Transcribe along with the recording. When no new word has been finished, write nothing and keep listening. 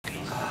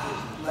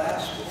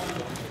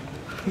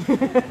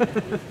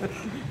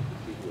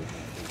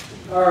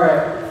All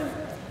right.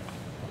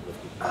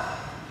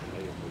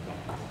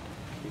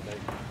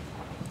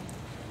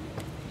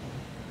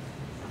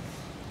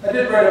 I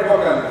did write a book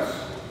on this.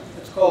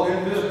 It's called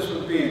In Business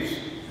with Bees,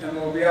 and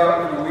it will be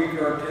out in a week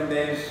or 10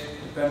 days,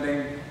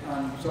 depending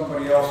on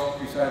somebody else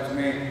besides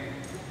me.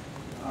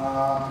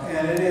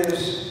 And it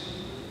is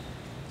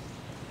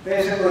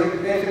basically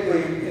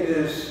it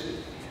is,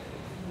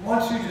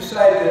 once you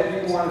decide that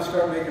you want to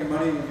start making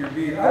money with your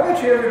bees, I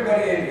bet you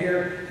everybody in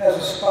here has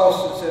a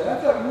spouse that said, I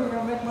thought we were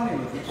going to make money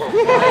with this.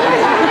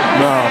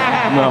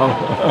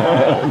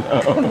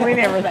 No. We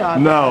never thought.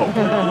 No.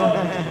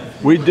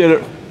 We did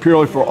it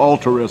purely for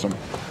altruism.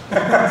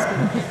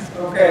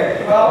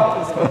 Okay,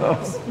 well,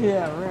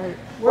 yeah, right.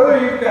 Whether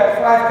you've got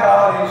 5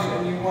 colonies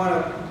and you want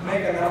to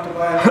make enough to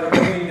buy another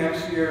queen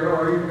next year,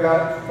 or you've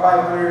got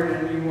 500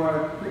 and you want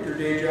to quit your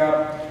day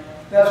job,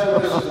 that's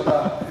what this is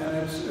about. And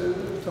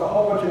it's a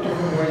whole bunch of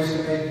different ways to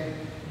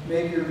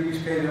make your bees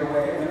pay their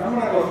way. And I'm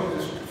going to go through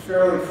this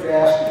fairly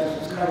fast because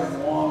it's kind of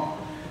long.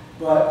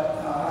 But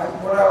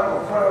what I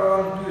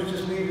want to do is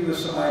just leave you with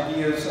some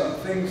ideas on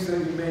things that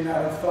you may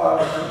not have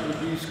thought of that your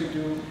bees could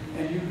do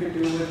and you could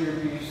do with your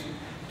bees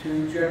to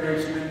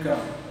generate some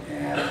income.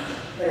 And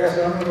like I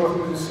said, I'm going to go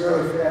through this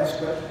fairly fast,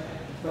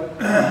 but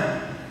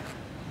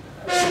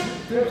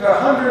there's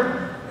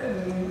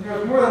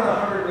more than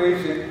 100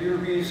 ways that your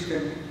bees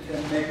can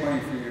make money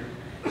for you.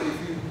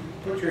 If you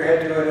put your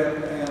head to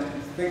it and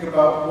think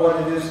about what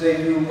it is they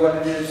do, what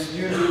it is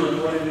you do, and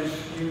what it is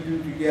you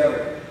do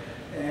together.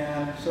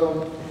 And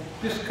so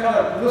just kind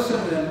of listen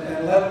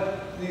and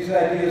let these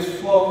ideas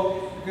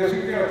flow, because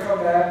you're going to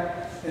come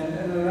back and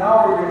in an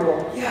hour you're going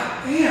to go,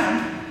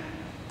 yeah,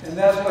 and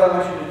that's what I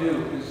want you to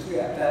do, is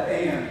that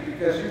and,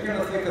 because you're going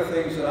to think of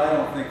things that I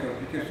don't think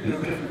of, because you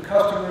have different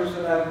customers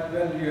than I've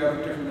been, you have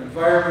a different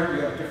environment,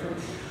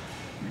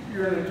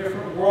 you're in a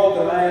different world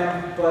than I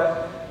am,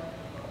 but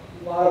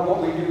a lot of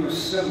what we do is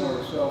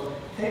similar. So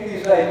take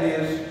these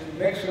ideas,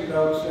 make some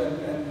notes,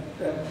 and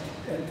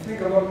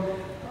think of them.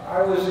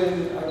 I was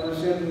in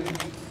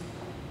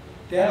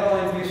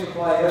Dandelion Bee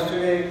Supply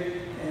yesterday,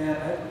 and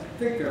I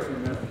think there for a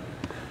minute.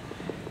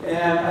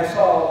 And I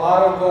saw a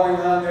lot of going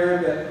on there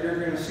that you're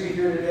going to see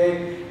here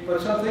today, but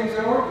some things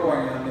that weren't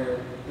going on there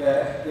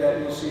that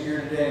you'll see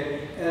here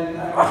today. And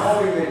I'm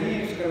hoping that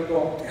he's going to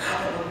go, God,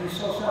 that would be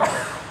so simple.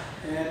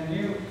 And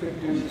you could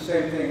do the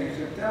same thing. He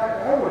said,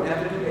 I wouldn't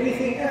have to do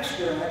anything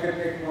extra and I could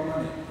make more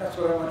money. That's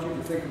what I want you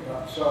to think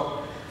about.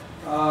 So,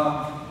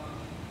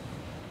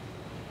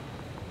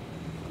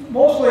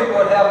 mostly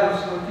what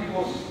happens when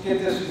people get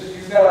this is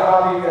you've got a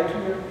hobby, you've got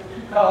two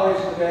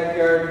colonies in the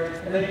backyard,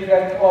 and then you've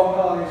got 12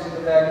 colonies in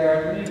the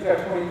backyard, and then you've got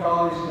 20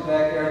 colonies in the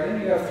backyard, and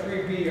then you have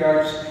 3 bee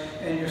yards,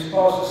 and your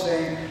spouse is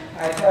saying,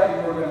 I thought you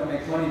were going to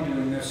make money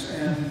doing this,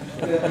 and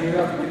that you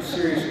have to get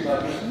serious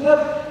about this. And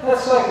that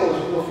cycle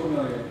is real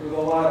familiar with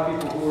a lot of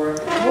people who are,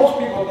 most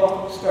people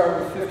don't start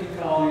with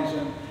 50 colonies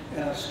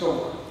and a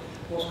store.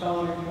 Most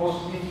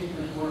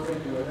beekeepers work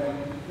into it, and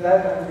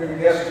that, I'm going to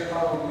guess, is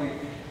probably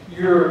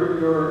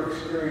your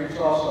experience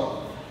also.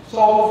 So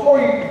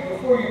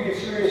before you get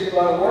serious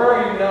about it, where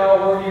are you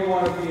now, where do you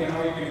want to be, and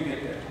how are you going to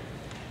get there?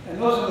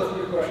 And those are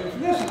the 3 questions.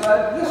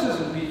 This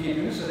isn't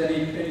beekeeping, this is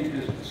any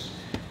business.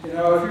 You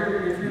know, if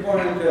you're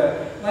going into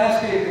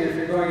landscaping, if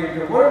you're going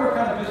into whatever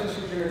kind of business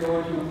you're going to go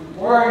into,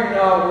 where are you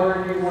now, where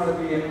do you want to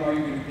be, and how are you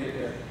going to get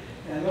there?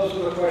 And those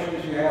are the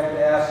questions you have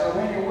to ask. So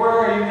where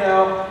are you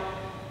now,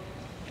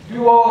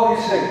 do all of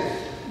these things.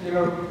 You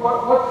know,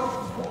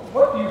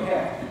 what do you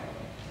have?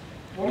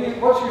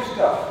 What's your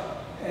stuff?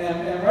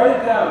 And write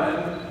it down.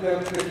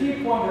 And the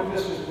key point of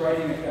this is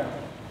writing it down.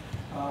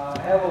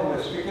 Have a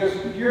list, because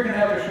you're going to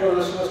have to show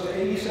this list to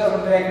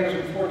 87 bankers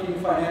and 14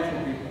 financial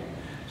people.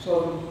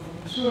 So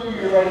the sooner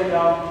you write it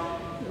down,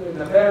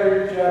 the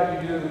better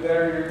job you do, the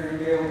better you're going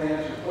to be able to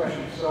answer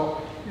questions.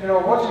 So, you know,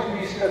 what's your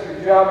bee stuff, your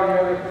job and your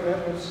other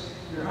commitments,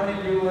 your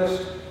honeydew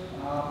list.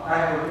 I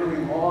have a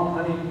really long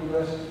honeydew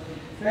list.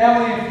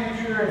 Family and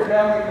future and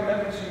family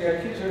commitments. You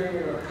got kids who are going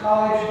to go to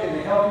college, and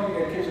they help you. You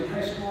got kids in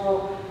high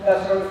school,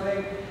 that sort of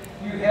thing.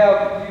 You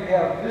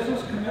have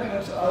business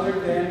commitments other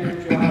than your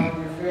job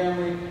and your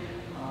family.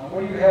 What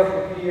do you have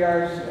for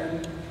PRs,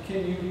 and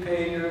can you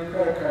pay your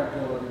credit card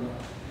bill every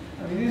month?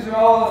 I mean, these are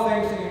all the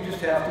things that you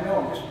just have to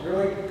know. Just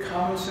really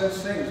common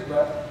sense things,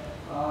 but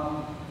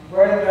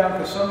write it down,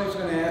 because somebody's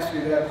going to ask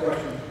you that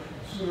question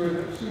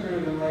sooner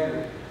than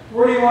later.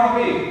 Where do you want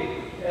to be?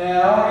 And I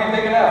want to be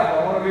big enough.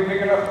 I want to be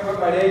big enough to quit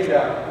my day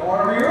job. I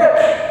want to be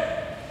rich.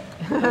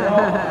 You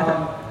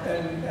know,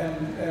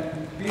 and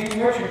being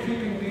rich and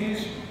keeping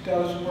bees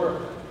does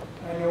work.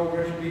 I know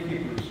rich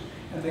beekeepers,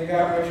 and they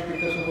got rich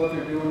because of what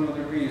they're doing with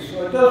their bees.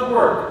 So it does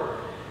work.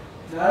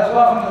 Not as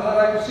often as I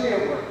like to see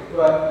it work,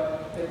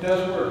 but it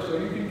does work. So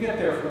you can get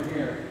there from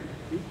here.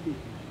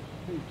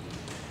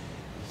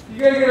 You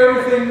got to get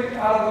everything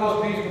out of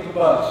those bees with the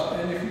buzz.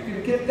 And if you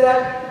can get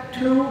that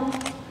too,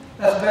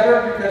 that's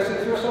better, because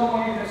if there's some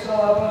way you can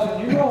sell that buzz, and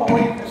you know a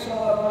way you can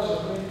sell that buzz is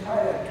when you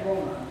tie that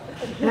drone on.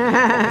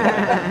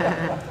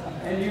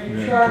 And you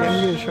charge I'm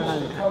gonna schools try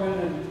to that. come in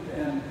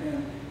and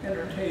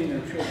entertain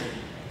their children.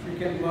 You're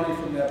getting money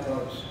from that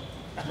buzz.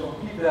 So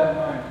keep that in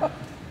mind.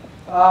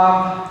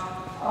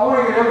 I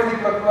want to get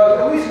everything but buzz,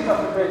 at least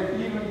enough to break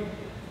even,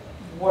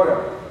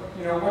 whatever.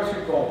 You know, what's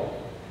your goal?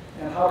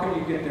 And how can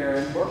you get there?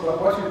 And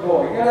what's your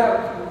goal? You got to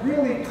have a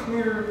really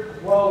clear,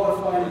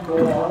 well-defined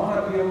goal. I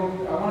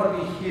want to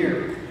be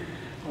here.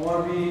 I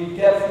want to be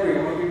debt-free.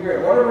 I want to be great.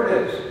 Whatever it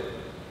is.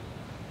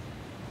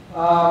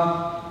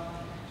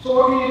 So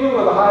what can you do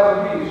with a hive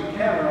of bees, a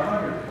 10 or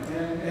 100?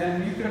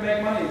 And you can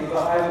make money with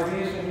a hive of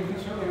bees, and you can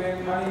certainly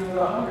make money with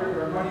 100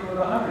 or money with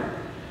 100.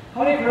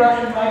 Honey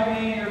production might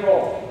be your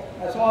goal.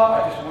 That's all.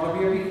 I just want to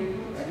be a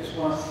beekeeper. I just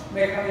want to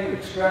make honey,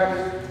 extract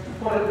it,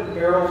 put it in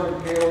barrels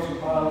and pails and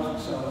bottles and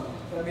sell it.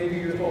 That may be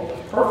your goal.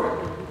 That's perfect.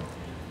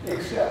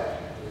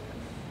 Except,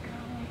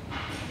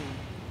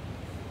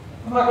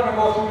 I'm not going to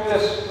go through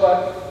this,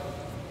 but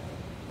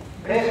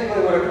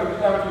basically what it comes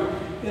down to,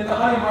 in the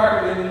honey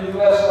market in the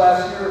U.S.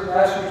 last year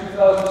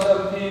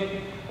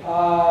 2017,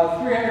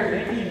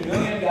 $318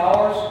 million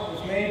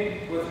was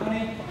made with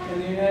honey in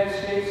the United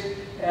States,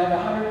 and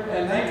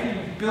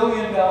 $119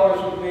 billion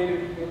was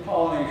made with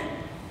pollination.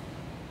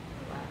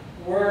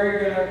 Where are you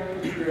going to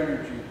put your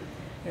energy?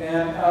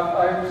 And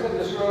I said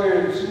this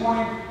earlier this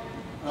morning.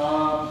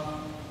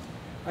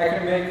 I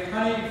can make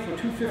honey for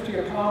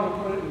 $2.50 a pound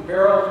and put it in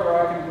barrels, or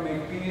I can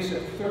make bees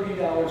at $30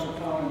 a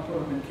pound and put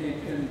them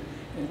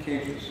in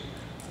cages.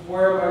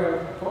 Where am I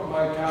going to put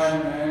my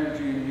time and my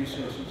energy and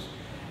resources?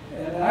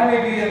 And I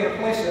may be in the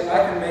place that I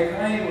can make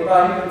honey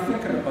without even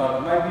thinking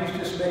about it. My bees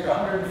just make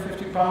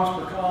 150 pounds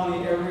per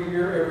colony every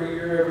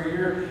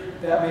year.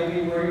 That may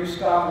be where you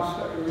stop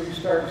and where you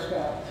start and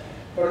stop.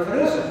 But if it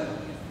isn't,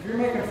 if you're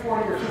making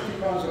 40 or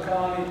 50 pounds a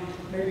colony,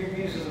 maybe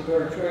bees is a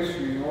better choice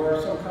for you, or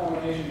some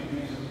combination of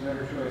bees is a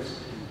better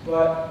choice.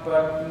 But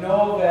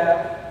know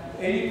that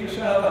 80%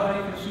 of the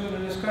honey consumed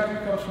in this country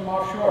comes from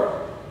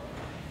offshore.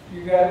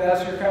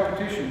 That's your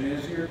competition.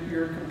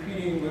 You're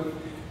competing with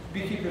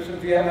beekeepers in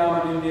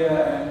Vietnam and India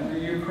and the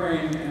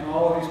Ukraine and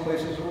all of these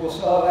places who will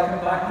sell it. I can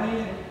buy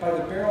honey by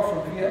the barrel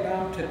from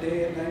Vietnam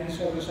today at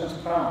 97 cents a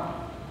pound.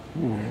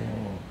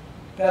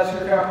 That's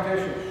your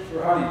competition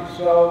for honey.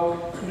 So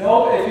if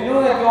you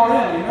know that going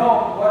in, you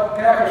know what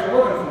packers are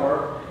looking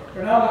for.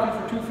 They're not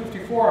looking for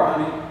 $2.54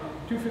 honey,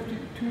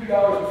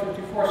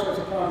 $2.54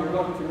 a pound. They're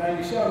looking for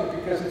 97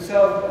 because it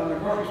sells on the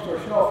grocery store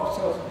shelf.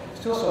 It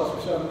still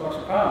sells for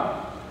 $7 a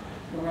pound,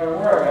 no matter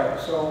where I got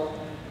it. So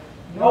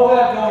know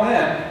that going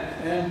in,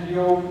 and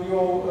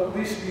you'll at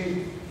least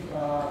be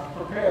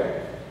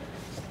prepared.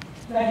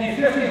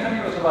 1950, honey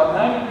was about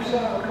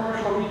 90% of the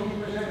commercial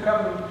beekeepers'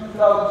 income. In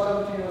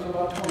 2017, it was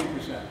about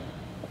 20%.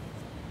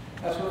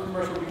 That's where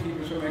commercial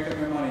beekeepers are making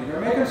their money. They're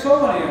making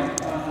some money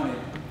on honey,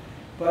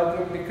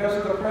 but because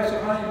of the price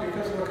of honey,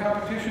 because of the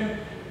competition,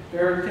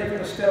 they're taking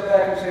a step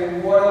back and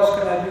saying, what else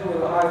can I do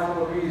with a hive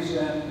full of bees?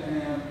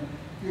 And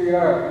here you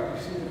are.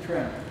 You see the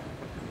trend.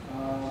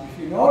 If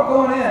you know it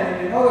going in,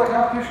 and you know the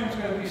competition is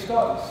going to be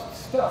stuff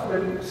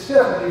and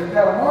stiff, and you've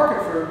got a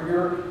market for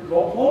your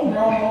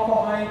homegrown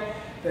local honey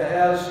that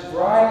has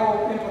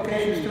varietal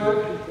implications to it,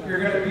 you're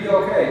going to be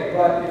okay.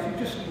 But if you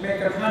just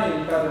make a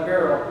honey by the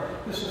barrel,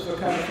 this is the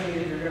kind of thing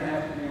that you're going to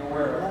have to be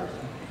aware of.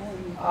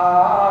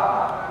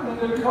 In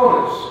the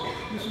Dakotas,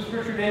 this is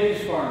Richard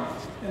Davies' farm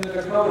in the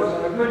Dakotas.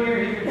 On a good year,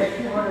 he could make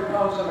 200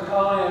 pounds on a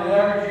colony, on an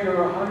average year,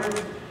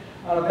 100.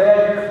 On a bad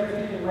year,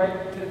 50. And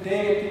right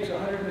today, it takes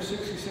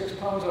 166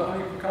 pounds of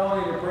honey per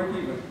colony to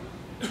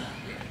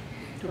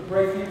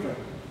break even.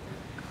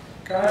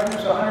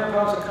 Cabarrus, 100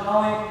 pounds a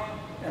colony.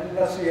 And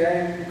let's see,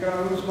 I'm going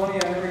to lose money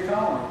on every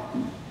colony.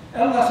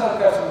 Unless I've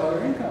got some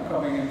other income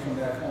coming in from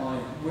that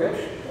colony, which,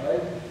 by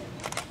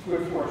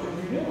good fortune,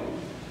 you do.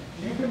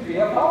 You can be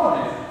a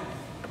pollinator.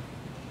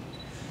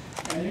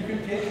 And you can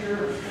take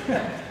your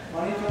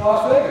money to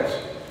Las Vegas,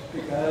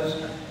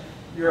 because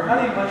your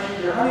honey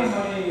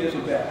money is a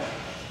bet.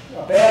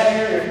 A bad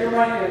year, if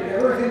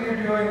everything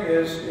you're doing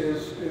is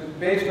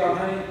based on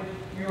honey,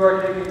 you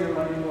are taking your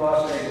money to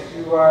Las Vegas.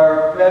 You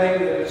are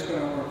betting that it's going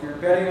to work. You're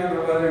betting on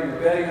the weather, you're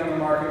betting on the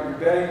market, you're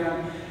betting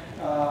on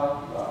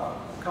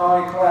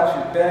colony collapse,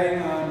 you're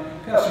betting on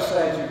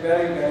pesticides, you're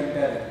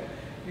betting.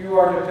 You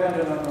are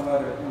dependent on the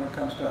weather when it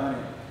comes to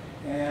honey.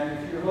 And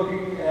if you're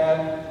looking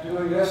at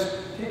doing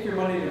this, take your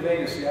money to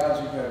Vegas. The odds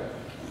are better.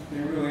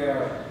 They really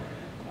are.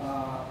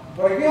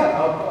 But again,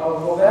 I'll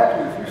go back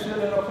to, if you're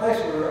sitting in a place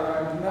where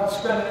I'm not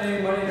spending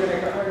any money to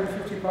make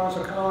 150 pounds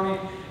a colony,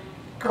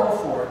 go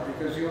for it,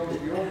 because you'll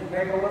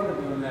make a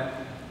living doing that.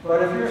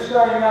 But if you're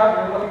starting out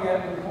and you're looking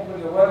at and hoping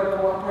the weather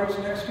cooperates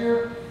next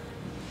year,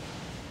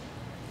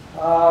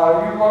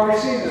 you've already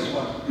seen this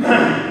one.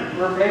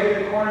 We're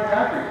paving the corn and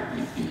concrete.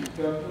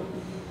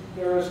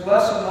 There is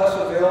less and less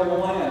available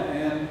land,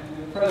 and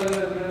the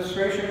President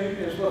administration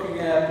is looking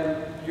at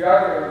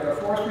the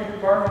forestry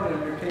department,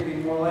 and they're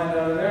taking more land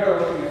out of there. They're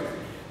looking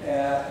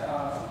at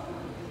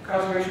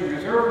conservation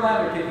reserve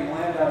land. They're taking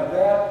land out of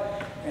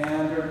that,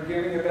 and they're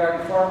giving it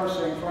back to farmers,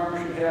 saying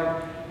farmers should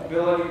have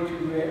ability to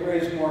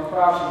raise more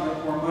crops and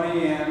make more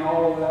money, and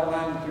all of that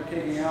land that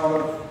they're taking out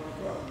of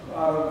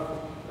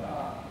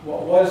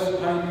what was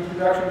honeybee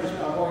production is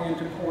now going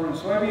into corn and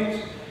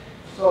soybeans.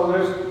 So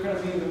there's going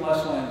to be even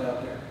less land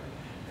out there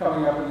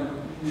coming up in the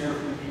near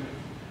future.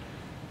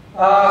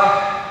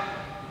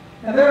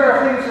 And there are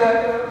things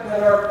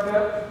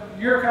that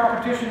your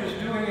competition is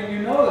doing, and you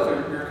know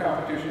that your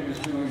competition is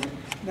doing,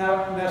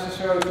 not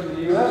necessarily from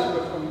the U.S.,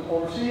 but from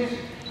overseas.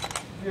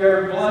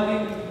 They're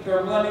blending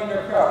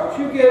their crop. What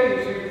you get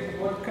is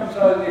what comes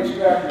out of the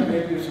extractor.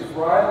 Maybe it's a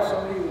varietal.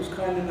 Somebody was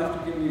kind enough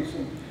to give me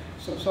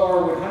some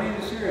sourwood honey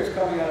this year. It's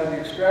coming out of the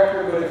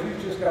extractor, but if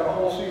you've just got a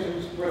whole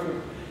season's worth of...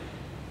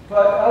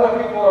 But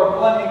other people are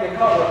blending the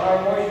color,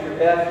 high moisture,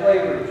 bad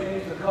flavor,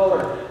 change the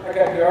color. I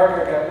got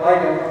dark, I got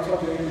light, I want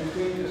something in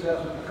between because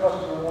that's what the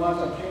customer wants.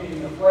 I'm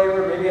changing the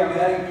flavor. Maybe I'm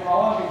adding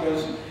pollen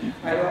because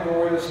I don't know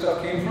where this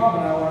stuff came from,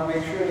 and I want to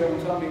make sure that when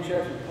somebody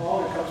checks the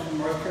pollen, it comes from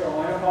North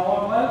Carolina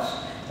pollen plants,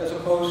 as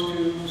opposed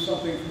to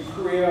something from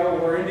Korea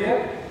or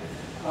India.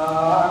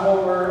 I've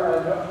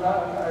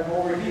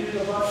overheated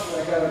a bunch,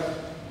 so I got to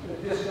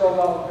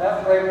distill out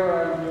that flavor.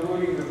 I'm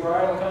diluting the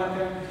varietal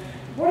content.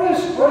 What is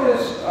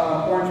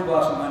orange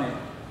blossom honey?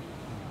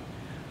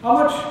 How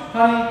much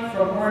honey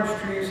from orange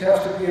trees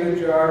has to be in a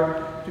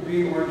jar to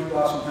be orange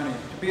blossom honey?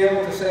 To be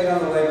able to say on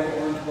the label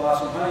orange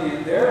blossom honey,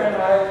 and there and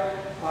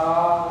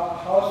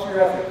how's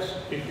your ethics?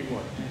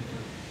 51.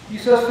 He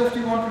says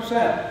 51%,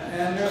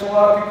 and there's a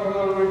lot of people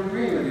that would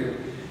agree with you.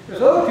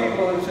 There's other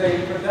people that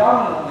say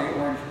predominantly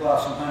orange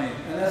blossom honey,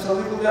 and that's a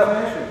legal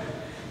definition.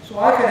 So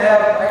I could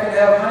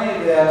have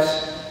honey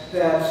that's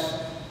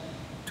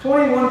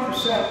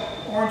 21%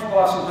 orange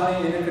blossom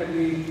honey, and it could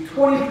be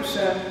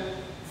 20%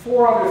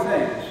 4 other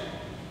things.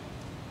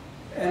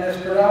 And it's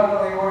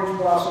predominantly orange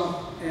blossom,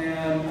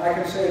 and I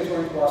can say it's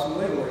orange blossom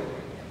legally.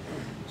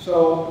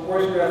 So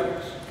where's your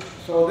ethics?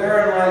 So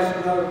therein lies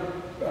another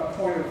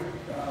point of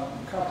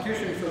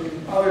competition from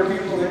other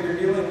people that you're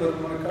dealing with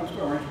when it comes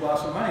to orange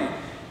blossom honey.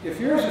 If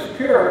yours is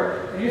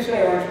pure, and you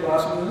say orange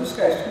blossom, and this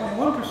guy's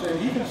 21%,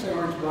 he can say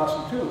orange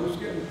blossom too. Who's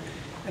getting,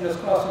 and it's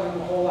costing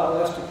him a whole lot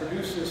less to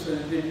produce this than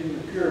it did in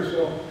the pure.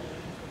 So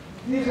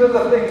these are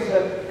the things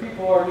that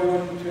people are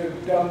doing to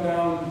dumb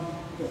down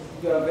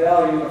the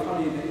value of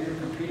honey that you're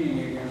competing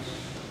against.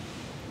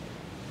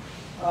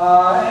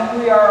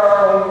 And we are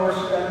our own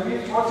worst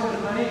enemies. What's in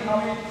honey?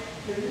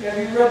 Have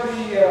you read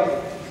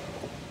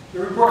the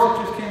reports that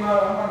just came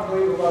out? I want to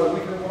believe about a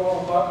week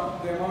ago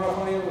about the amount of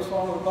honey that was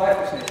found with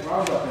glyphosate,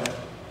 Roundup in it.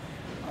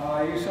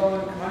 Are you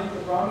selling honey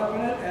with Roundup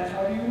in it? And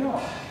how do you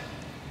know?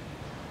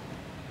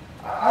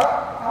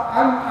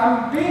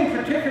 I'm being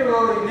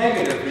particularly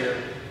negative here.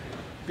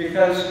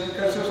 Because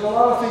there's a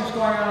lot of things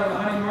going on in the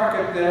honey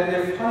market that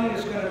if honey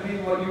is going to be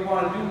what you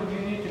want to do, you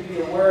need to be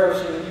aware of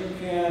so that you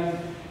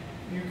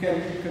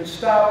can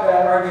stop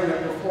that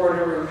argument before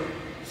it ever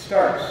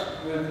starts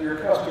with your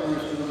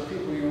customers and with the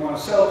people you want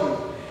to sell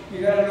to.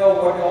 You got to know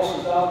what else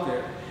is out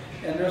there.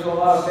 And there's a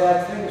lot of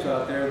bad things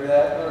out there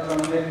that are going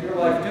to make your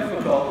life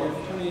difficult if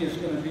honey is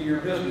going to be your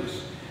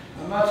business.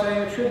 I'm not saying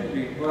it shouldn't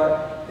be,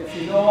 but if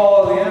you know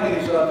all of the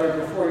enemies out there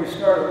before you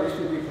start, at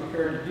least you'll be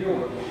prepared to deal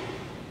with them.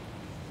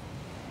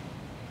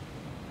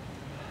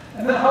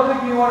 And then how big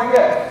do you want to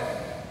get?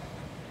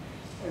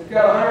 You've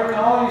got 100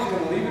 colonies, you're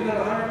going to leave it at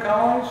 100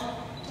 colonies,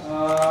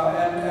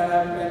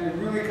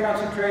 and really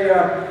concentrate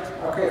on,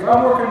 okay, if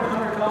I'm working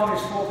 100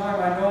 colonies full time,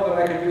 I know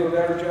that I can do a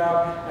better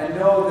job. I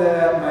know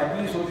that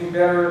my bees will be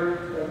better,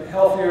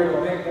 healthier,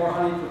 they'll make more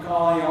honey per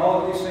colony,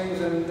 all of these things,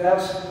 and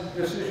that's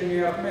the decision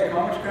you have to make.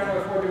 How much can I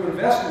afford to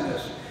invest in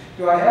this?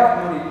 Do I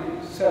have money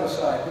set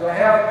aside? Do I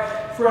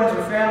have friends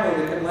or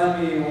family that can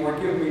lend me or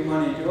give me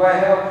money? Do I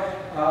have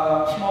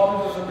Small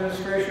Business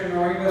Administration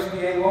or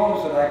USDA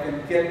loans that I can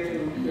get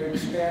to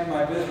expand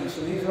my business?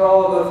 And these are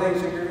all of the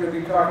things that you're going to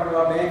be talking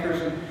about, bankers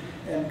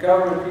and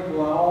government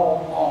people and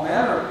all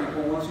manner of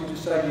people once you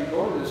decide you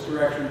go to this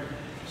direction.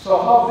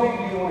 So how big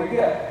do you want to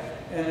get?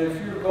 And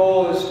if your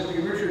goal is to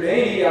be Richard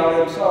 80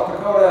 out in South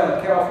Dakota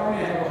and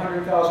California and have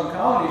 100,000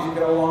 colonies, you've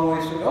got a long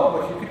ways to go,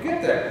 but you could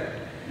get there.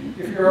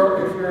 If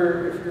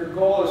your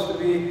goal is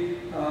to be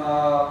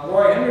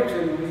Roy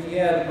Henderson, when he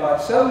had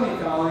about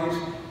 70 colonies,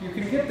 you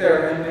can get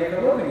there and make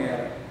a living at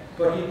it.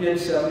 But he did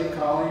 70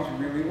 colonies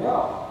really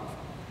well.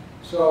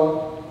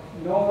 So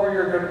know where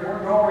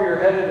you're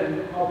headed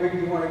and how big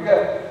you want to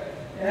get.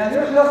 And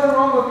there's nothing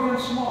wrong with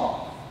being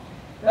small.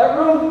 That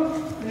room,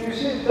 you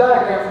see the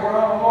diagram for it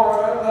on the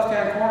lower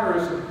left-hand corner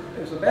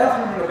is the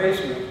bathroom in the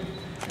basement.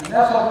 And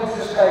that's how big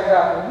this guy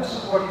got. And this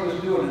is what he was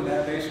doing in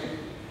that basement.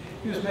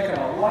 He was making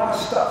a lot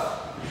of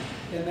stuff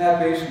in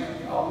that basement.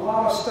 A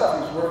lot of stuff.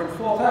 He was working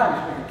full time.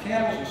 He was making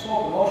candles and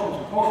soap and lotions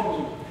and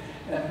potions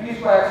and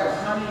beeswax and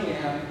honey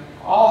and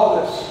all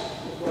of this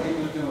is what he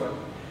was doing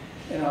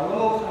in a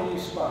little tiny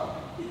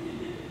spot.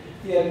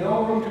 He had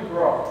no room to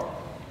grow.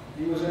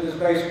 He was in his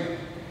basement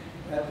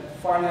at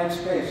finite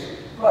space.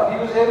 But he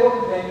was able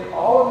to make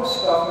all of this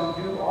stuff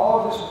and do all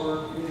of this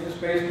work in his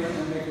basement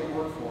and make it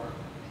work for him.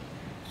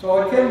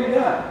 So it can be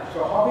done.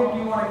 So how big do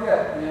you want to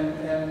get?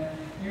 And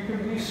you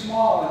can be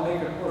small and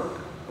make it work,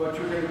 but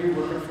you're going to be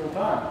working full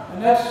time.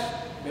 And that's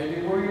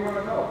maybe where you want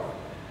to go.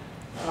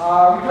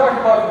 talked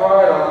about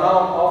varietal,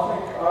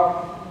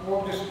 and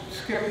we'll just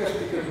skip this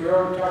because we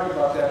already talked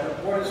about that.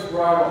 But what is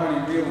varietal honey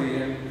really?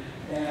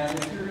 And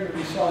if you're going to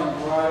be selling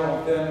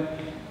varietal,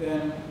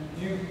 then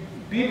you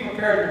be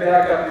prepared to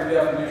back up your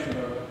definition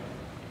of it.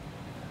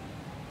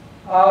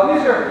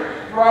 These are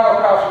varietal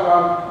crops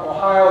around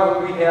Ohio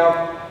that we have.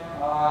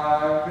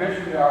 I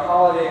mentioned our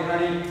holiday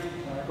honey,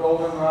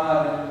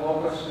 goldenrod and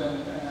locust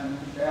and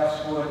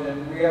basswood,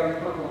 and we have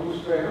purple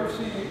loosestrife. Ever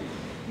see,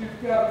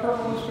 you've got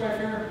purple loosestrife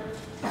here?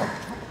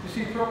 You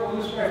see purple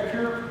loosestrife,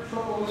 pure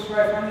purple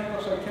loosestrife honey? It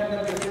looks like 10 to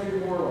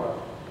 30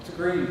 more. It's a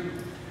green.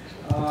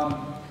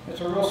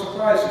 It's a real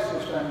surprise the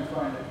first time you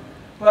find it.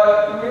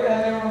 And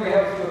then we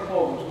have the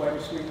clovers, like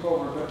a sweet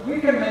clover. But we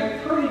can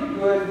make pretty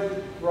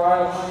good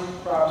varietal honey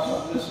crops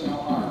of this in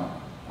Ohio.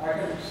 I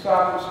can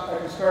start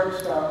and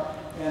stop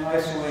and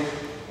isolate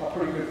a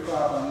pretty good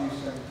crop on these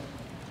things.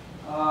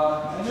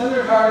 And then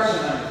there's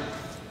artisan honey.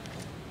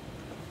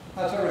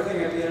 That's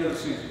everything at the end of the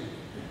season,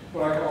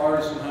 what I call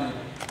artisan honey.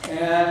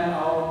 And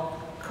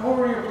I'll come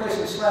over to your place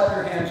and slap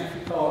your hands if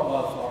you call it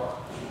wildflower.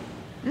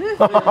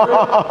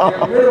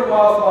 Get rid of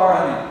wildflower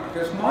honey,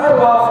 because my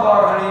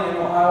wildflower honey in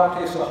Ohio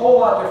tastes a whole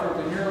lot different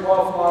than your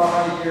wildflower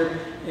honey here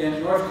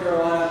in North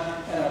Carolina.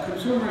 And a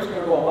consumer is going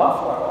to go,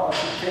 wildflower,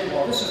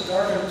 well, this is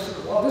dark, and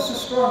this is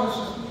strong,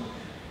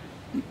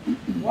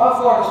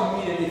 Wildflower doesn't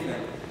mean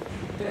anything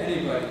to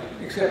anybody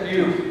except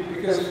you,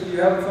 because you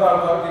haven't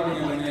thought about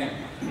giving it a name.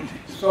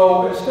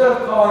 So instead of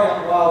calling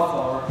it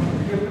wildflower,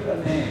 give it a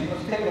name.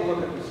 Let's take a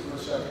look at this for a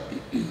second.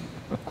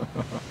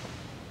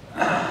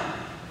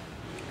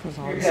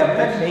 You have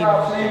mixed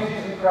crops, same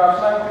season crops,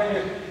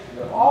 simultaneous,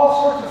 all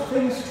sorts of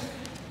things.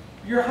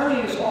 Your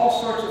honey is all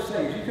sorts of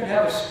things. You can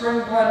have a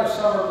spring blend, a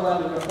summer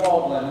blend, and a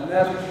fall blend, and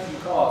that's what you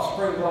can call it: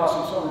 spring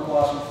blossom, summer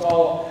blossom,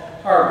 fall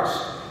harvest.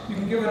 You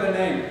can give it a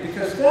name,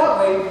 because that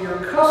way your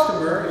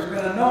customer is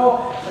going to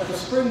know that the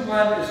spring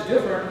blend is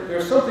different,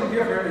 there's something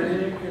different, and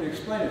then you can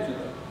explain it to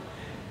them.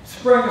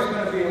 Spring is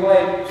going to be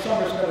light,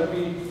 summer is going to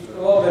be a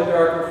little bit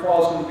darker,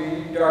 fall is going to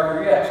be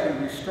darker, yeah, it's going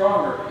to be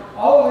stronger.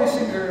 All of these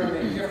things are going to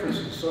make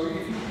differences. So if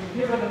you can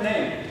give it a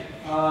name,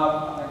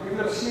 give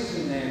it a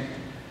season name,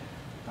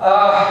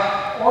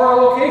 or a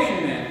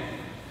location name.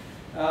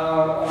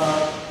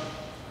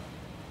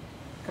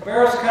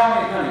 Cabarrus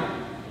County honey.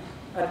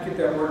 I'd get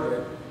that word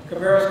right.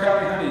 Cabarrus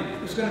County honey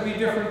is going to be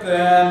different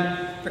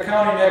than the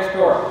county next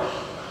door.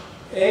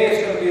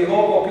 It's going to be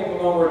local, people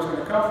know where it's going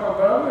to come from,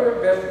 but I'm going to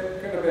bet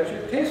you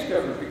it tastes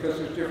different because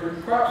there's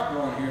different crops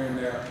growing here and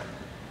there.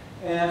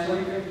 And so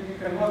you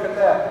can look at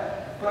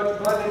that.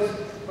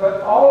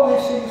 But all of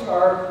these things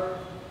are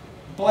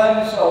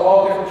blends of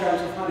all different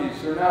kinds of honeys.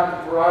 They're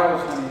not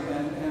varietals honey.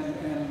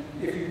 And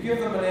if you give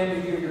them a name,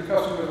 you give your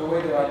customers a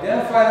way to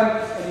identify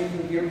them, and you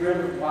can get rid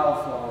of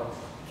wildflower.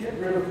 Get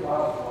rid of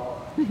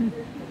wildflower.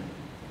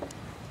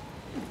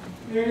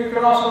 You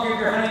can also give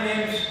your honey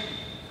names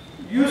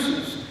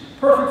uses.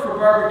 Perfect for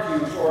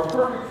barbecues, or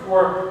perfect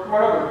for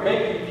whatever,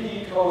 bacon,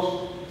 tea,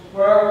 toast,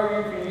 whatever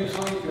you can use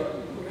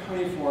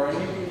honey for, and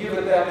you can give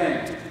it that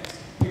name.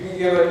 You can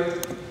give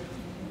it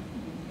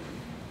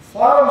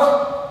Flottum's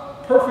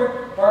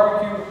Perfect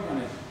Barbecue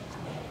Honey.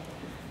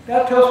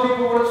 That tells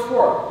people what it's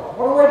for.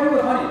 What do I do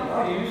with honey?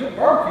 Well, you use it in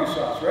barbecue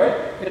sauce, right?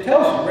 It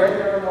tells you right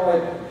there on the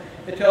label.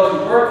 It tells you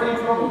where it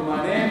came from with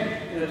my name,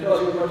 and it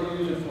tells you what to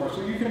use it for.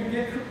 So you can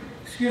get,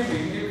 you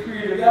can get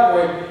creative that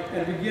way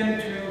and begin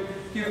to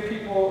give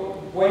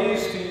people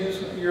ways to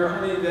use your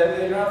honey that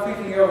they're not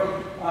thinking of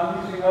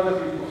on using other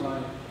people's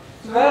honey.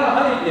 So that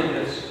honey did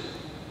this.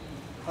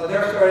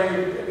 They're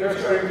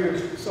starting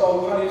to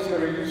sell honeys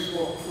that are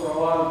useful for a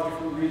lot of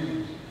different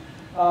reasons.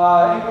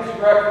 English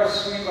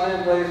breakfast, sweet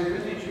lamb glaze,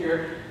 vintage year.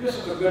 This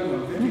is a good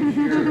one, vintage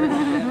year.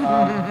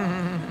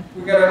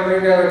 We got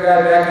a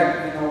guy back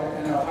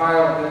in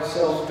Ohio that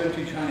sells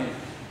vintage honey,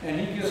 and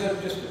he gives it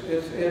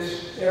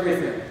it's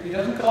everything. He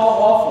doesn't call it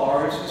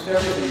wallflower, it's just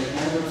everything at the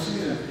end of the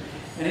season.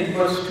 And he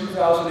puts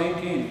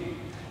 2018.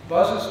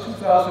 Buzz's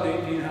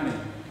 2018 honey,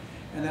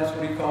 and that's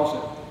what he calls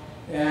it.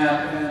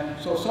 And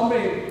so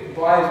somebody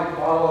buys a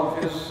bottle of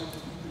his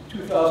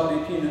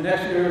 2018, the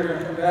next year they're going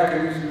to come back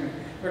and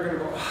they're going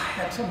to go, oh, I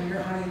had some of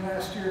your honey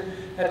last year.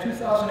 That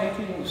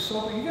 2018 was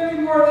so good. You got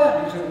any more of that?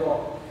 And he's going to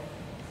go,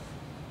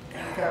 I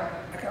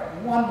got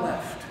one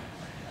left.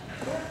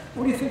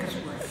 What do you think it's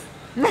worth?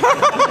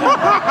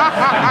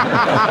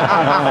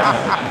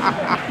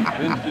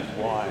 Vintage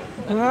wine.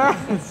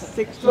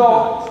 So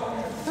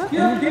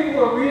give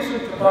people a reason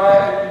to buy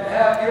it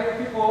and give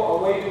people a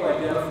way to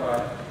identify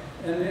it.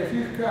 And if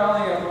you're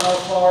calling it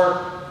wildflower,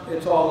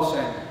 it's all the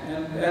same.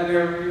 And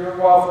your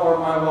wildflower,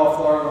 my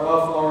wildflower, the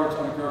wildflower, it's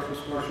on the grocery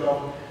store shelf.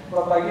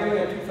 But by giving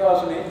it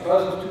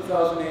Buzz's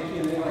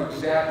 2018, they know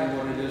exactly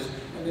what it is,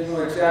 and they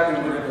know exactly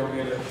where to go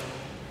get it.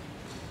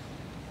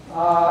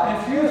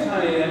 Infused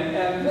honey,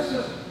 and this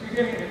is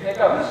beginning to take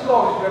off. This has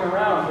always been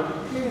around, but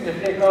it's beginning to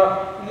take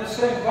off. And this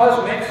same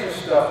Buzz makes this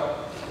stuff.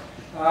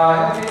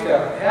 He'll take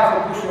half a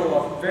bushel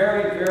of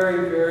very,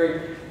 very,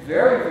 very,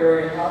 very,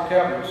 very hot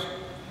peppers,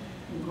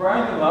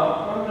 grind them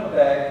up, put them in a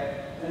bag,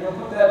 and he'll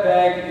put that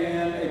bag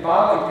in a a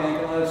bottling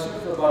tank and let it sit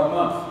for about a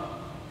month.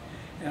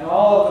 And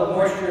all of the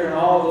moisture and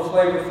all of the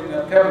flavor from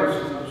the peppers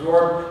is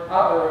absorbed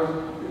out,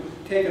 or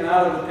taken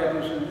out of the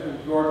peppers and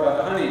absorbed by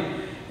the honey.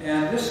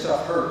 And this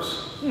stuff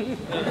hurts.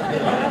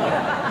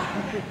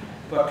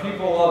 But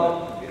people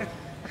love it.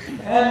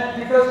 And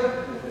because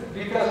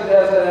it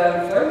has that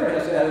added flavor, it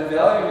has added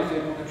value, he's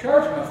able to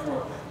charge enough for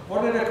it.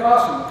 What did it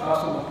cost him? It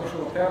cost him a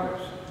bushel of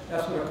peppers.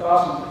 That's what it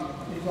cost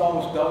him. He's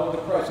almost doubled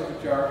the price of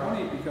a jar of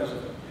honey because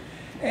of it.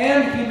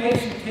 And he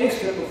makes you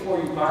taste it before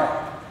you buy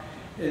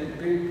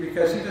it.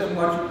 Because he doesn't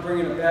want you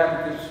bringing it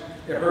back because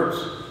it hurts.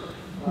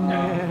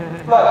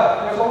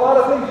 But there's a lot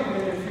of things you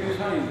can infuse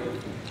honey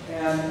with.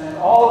 And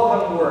all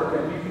of them work.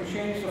 And you can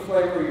change the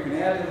flavor, you can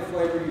add to the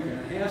flavor, you can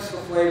enhance the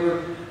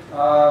flavor.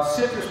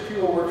 Citrus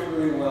peel works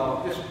really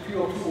well. Just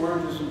peel 2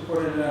 oranges and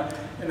put it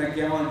in a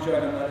gallon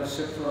jug and let it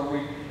sit for a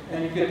week.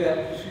 And you get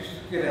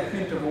a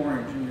hint of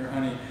orange in your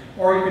honey.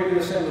 Or you can do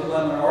the same with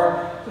lemon.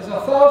 Or there's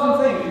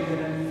 1,000 things you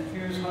can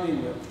infuse honey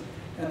with.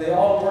 And they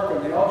all work,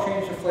 and they all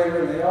change the flavor,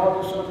 and they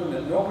all do something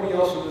that nobody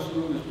else in this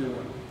room is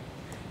doing.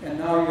 And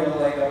now you got a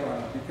leg up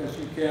on it, because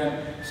you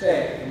can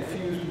say,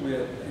 infused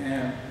with,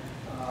 and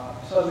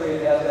suddenly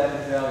it has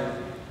added value.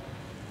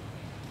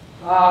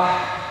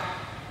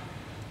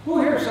 Who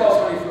here sells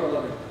honey for a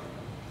living?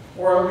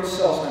 Or at least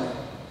sells honey?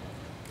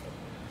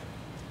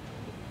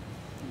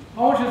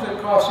 How much does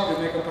it cost you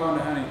to make a pound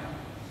of honey?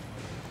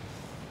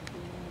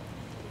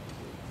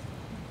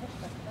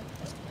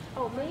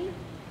 Oh, me?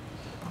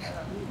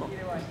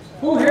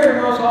 Who here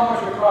knows how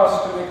much it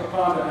costs to make a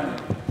pound of honey?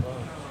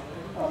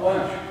 A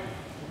bunch.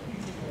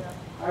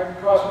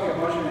 It cost me a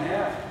bunch and a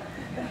half.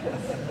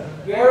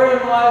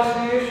 Therein lies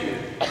the issue.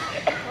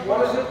 What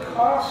does it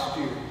cost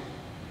you?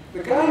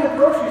 The guy in the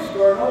grocery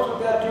store knows what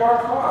that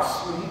jar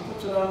costs when he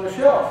puts it on the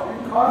shelf.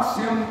 It costs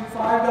him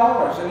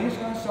 $5, and he's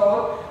going to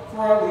sell it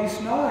for at least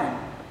 $9,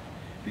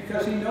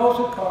 because he knows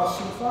it costs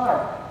him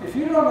 $5. If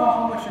you don't know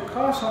how much it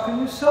costs, how can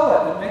you sell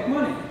it and make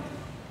money?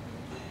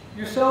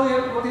 You're selling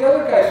it what the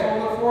other guy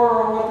sold it for,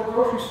 or what the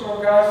grocery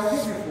store guy will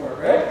give you for it,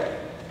 right?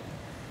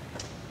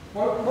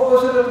 What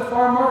was it at the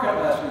farm market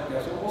last week?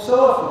 That's what we'll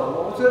sell it for.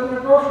 What was it in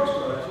the grocery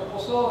store? That's what we'll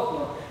sell it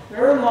for.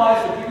 Therein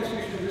lies the biggest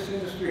issue this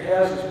industry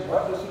has, is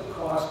what does it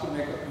cost to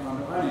make a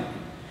pound of honey?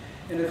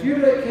 And if you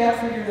can't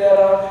figure that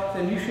out,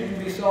 then you shouldn't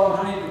be selling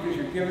honey because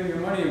you're giving your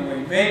money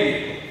away,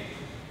 maybe.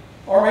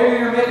 Or maybe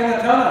you're making a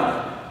ton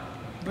of it.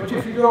 But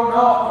if you don't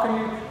know,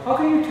 how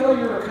can you tell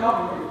your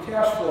accountant what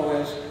your cash flow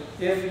is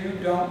if you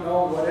don't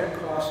know what it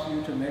costs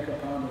you to make a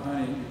pound of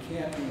honey? You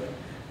can't do it.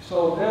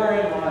 So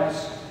therein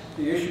lies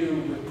the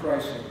issue with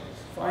pricing.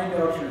 Find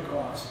out your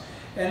costs.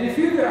 And if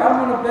you,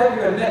 I'm going to bet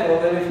you a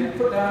nickel that if you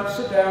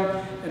sit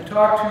down and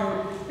talk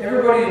to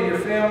everybody in your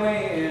family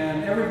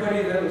and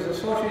everybody that was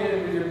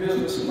associated with your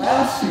business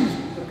last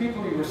season, the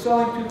people you were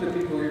selling to, the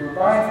people you were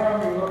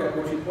buying from, you look at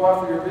what you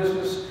bought for your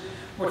business,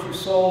 what you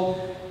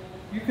sold,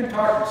 you can sit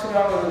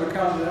down with an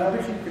accountant, and I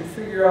bet you can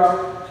figure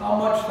out how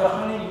much the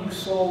honey you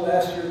sold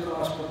last year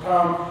cost per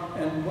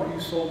pound and what you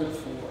sold it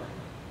for.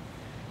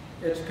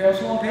 It's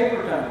pencil and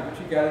paper time, but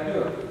you got to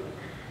do it.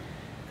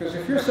 Because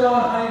if you're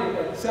selling honey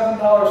at $7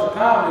 a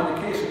pound in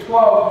the case of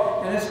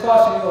 12, and it's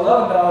costing you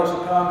 $11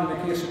 a pound in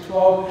the case of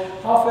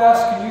 12, how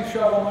fast can you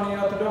shovel money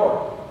out the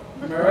door?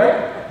 Am I right?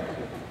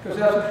 Because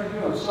that's what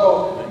you're doing.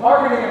 So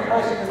marketing and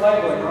pricing and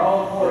labeling are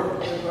all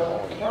important,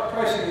 but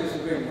pricing is the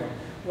big one.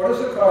 What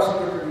does it cost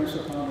you to produce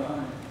a pound of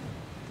honey?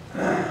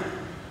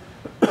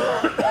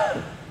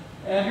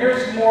 And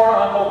here's more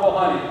on local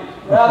honey.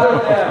 Rather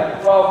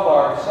than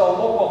wildflower, sell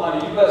local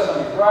honey, U.S.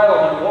 honey, varietal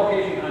honey,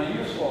 location honey,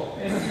 useful,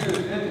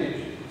 infused, vintage,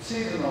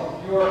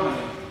 seasonal, pure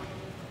honey.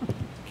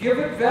 Give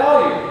it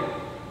value.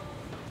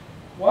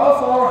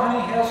 Wildflower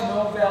honey has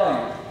no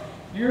value.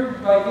 You're,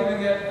 by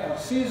giving it a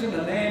season,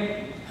 a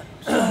name,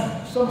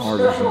 some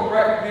special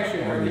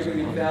recognition, you're giving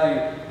it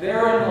value.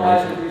 Therein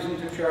lies the reason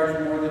to charge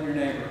more than your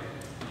neighbor,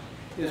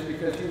 is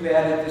because you've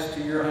added this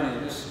to your honey,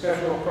 this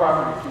special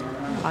property to your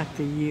honey. Like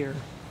the year.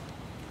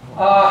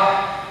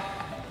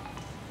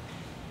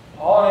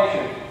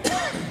 Pollination.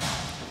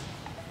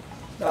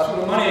 That's what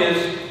the money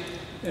is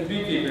in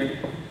beekeeping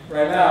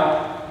right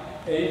now.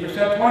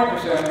 80%,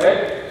 20%,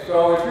 right?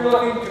 So if you're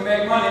looking to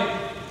make money,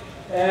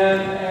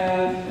 and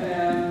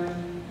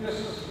this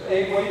is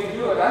a way to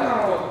do it. I don't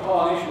know what the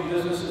pollination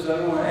business is. I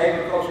don't know what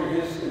agriculture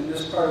is in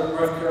this part of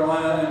North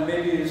Carolina, and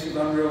maybe this is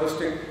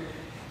unrealistic.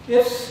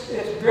 It's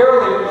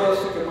barely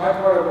realistic in my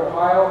part of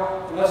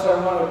Ohio, unless I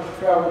want to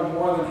travel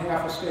more than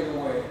half a state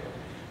away.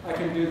 I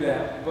can do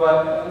that,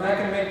 and I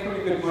can make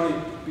pretty good money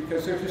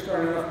because there just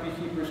aren't enough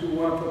beekeepers who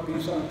want to put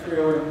bees on a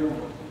trailer and move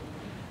them.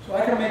 So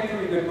I can make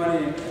pretty good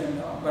money,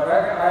 but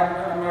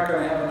I'm not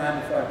going to have a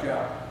 9-to-5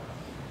 job.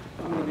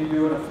 I'm going to be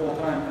doing it full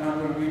time, and I'm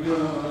going to be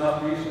doing it with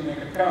enough bees to make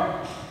it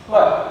count.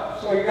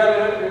 But so you got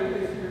to,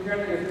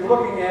 if you're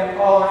looking at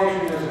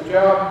pollination as a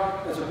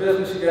job, as a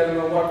business, you got to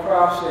know what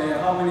crops and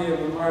how many of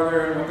them are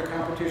there, and what the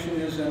competition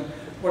is, and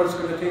what it's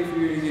going to take for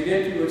you to get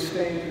into and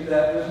stay into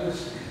that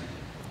business.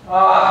 We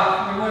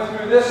went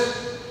through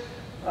this.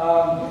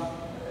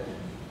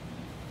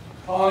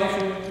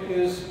 Pollination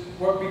is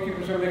what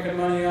beekeepers are making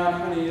money on,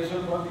 honey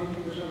isn't what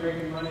beekeepers are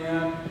making money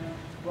on.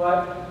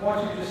 But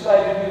once you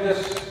decide to do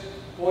this,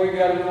 boy, you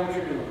got to know what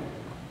you're doing.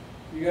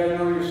 You got to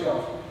know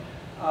yourself.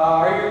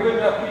 Are you a good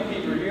enough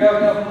beekeeper? Do you have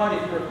enough money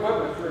for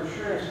equipment, for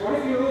insurance? What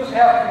if you lose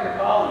half of your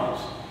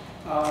colonies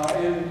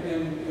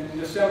in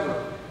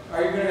December?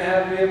 Are you going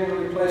to be able to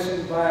replace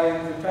them by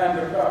the time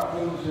the crop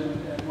blooms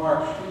in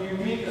March? Can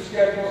you meet the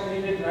schedules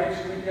needed, nights,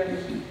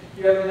 weekends? Do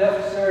you have the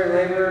necessary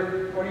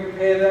labor? What do you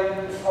pay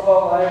them? How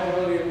about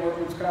liability and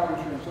workman's comp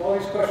insurance? All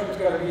these questions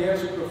got to be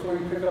answered before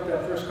you pick up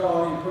that first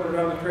colony and put it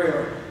on the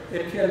trailer.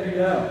 It can be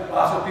done.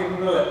 Lots of people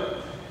do it.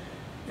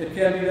 It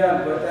can be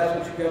done, but that's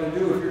what you got to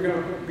do if you're going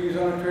to put bees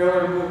on a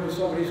trailer and move to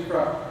somebody's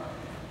crop.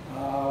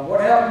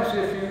 What happens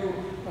if you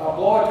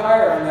blow a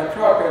tire on that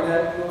truck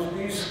and those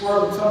bees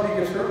squirm and somebody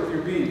gets hurt with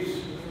your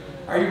bees?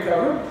 Are you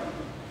covered?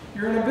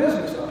 You're in a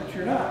business of it.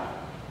 You're not.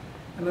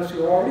 Unless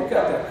you already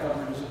got that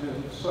covered as a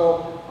business.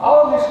 So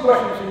all of these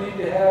questions you need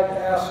to have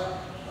asked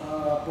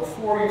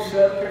before you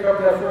pick up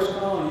that first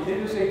colony. It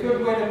is a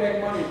good way to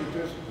make money, but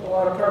there's a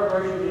lot of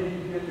preparation you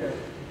need to get there.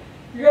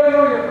 You got to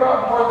know your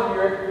crop more than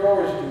your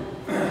growers do.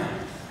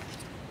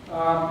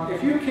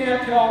 If you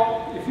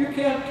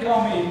can't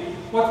tell me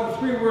what the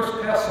 3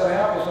 worst pests on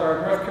apples are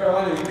in North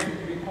Carolina, you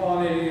shouldn't be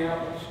pollinating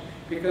apples.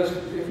 Because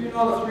if you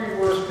know the 3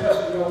 worst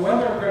pests, you know when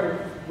they're going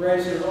to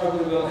raise their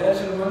ugly little heads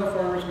and when the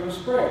farmer's going to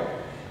spray.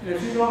 And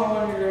if you don't know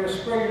when you're going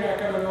to spray, you're not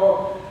going to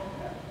know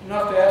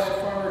enough to ask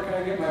the farmer, can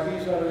I get my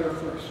bees out of there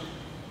first?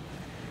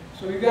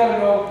 So you got to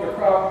know the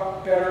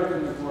crop better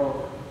than the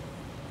grower.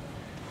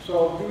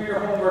 So do your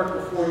homework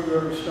before you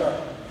ever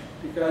start.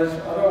 Because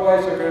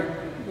otherwise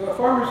the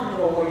farmer's going to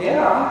go, well,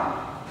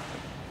 yeah,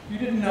 you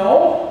didn't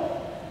know?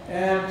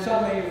 And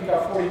suddenly you've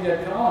got 40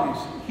 dead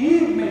colonies. He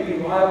may be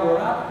liable or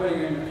not putting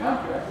it in your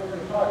contract. We're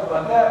going to talk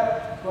about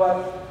that,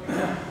 but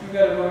you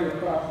got to know your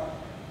crop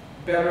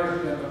better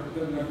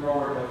than the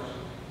grower does.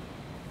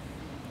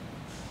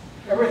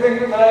 Everything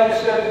that I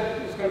just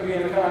said is going to be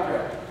in a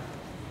contract.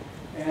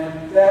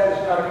 And that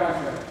is not a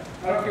contract.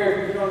 I don't care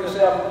if you've known this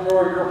apple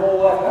grower your whole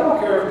life. I don't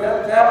care if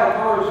that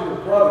apple grower is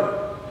your brother.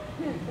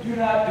 Do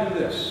not do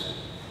this.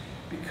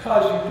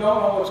 Because you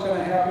don't know what's going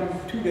to happen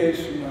 2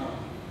 days from now.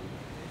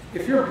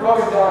 If your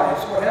brother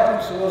dies, what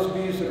happens to those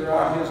bees that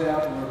are on his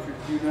apple orchard?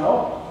 Do you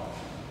know?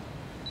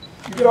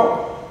 You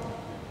don't.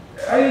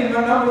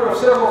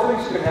 Several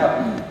things could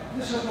happen.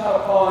 This is not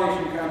a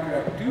pollination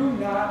contract. Do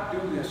not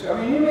do this. I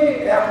mean, you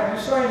may, after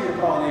you sign your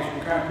pollination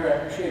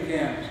contract, shake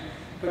hands,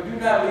 but do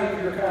not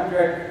leave your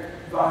contract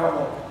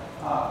viable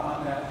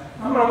on that.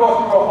 I'm going to go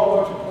through a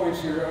whole bunch of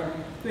points here on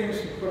things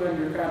to put in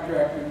your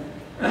contract.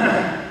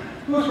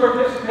 Who's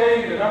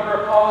participating, the number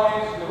of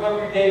colonies,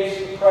 delivery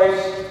dates, the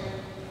price,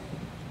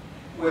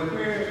 with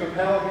premiums and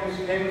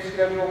penalties, payment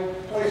schedule,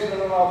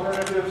 placement and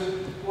alternatives,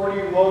 where do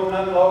you load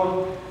and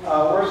unload,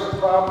 where's the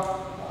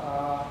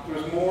crop,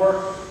 there's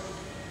more.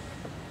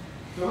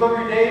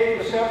 Delivery date,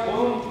 percent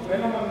bloom,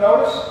 minimum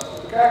notice.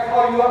 If the guy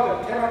call you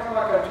up at 10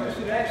 o'clock on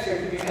Tuesday night, say,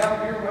 can you have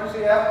it here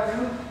Wednesday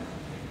afternoon?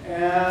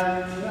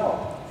 And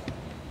no,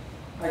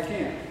 I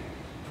can't.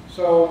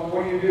 So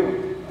what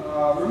do?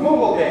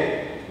 Removal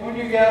date. When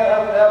do you get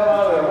have them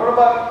out of there? What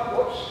about,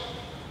 whoops.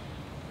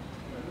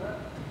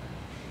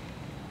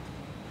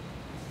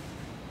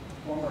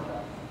 One more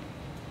time.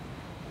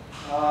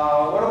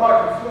 What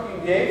about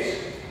conflicting dates?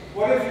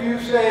 What if you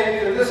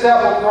say to this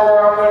apple grower,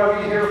 I'm going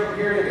to be here from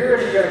here to here,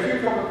 and you got a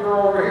cucumber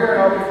grower over here,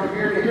 and I'll be from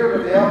here to here,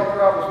 but the apple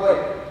crop is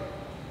late.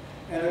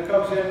 And it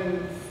comes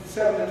in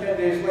 7 to 10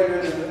 days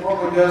later than it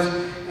normally does,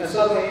 and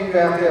suddenly you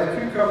have to have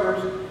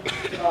cucumbers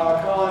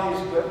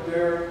colonies, but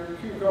their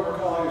cucumber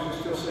colonies are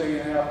still sitting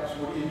in apples.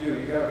 What do?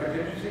 You got a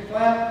contingency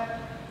plan?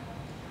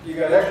 You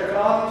got extra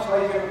colonies? How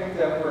are you going to make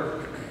that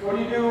work? What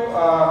do?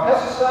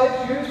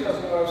 Pesticides used,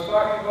 that's what I was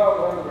talking about,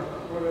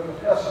 what are the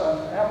pests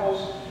on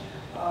apples.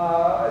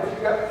 If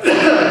you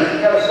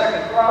got a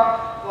second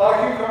crop, a lot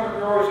of cucumber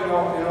growers in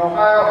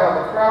Ohio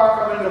have a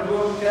crop come into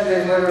bloom, 10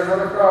 days later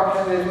another crop,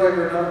 10 days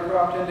later another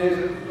crop, 10 days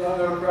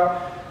another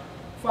crop,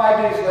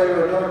 5 days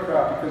later another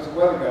crop because the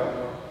weather got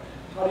warm.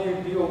 How do you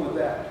deal with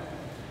that?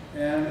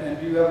 And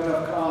do you have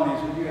enough colonies?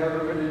 And do you have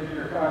it written into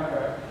your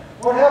contract?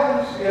 What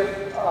happens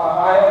if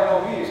I have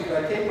no bees?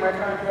 Could I take my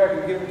contract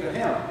and give it to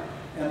him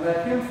and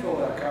let him fill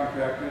that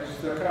contract? Does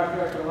the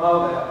contract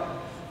allow that?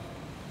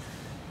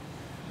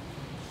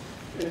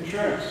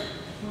 Insurance.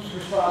 Who's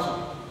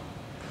responsible?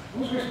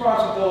 Who's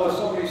responsible if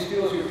somebody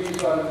steals your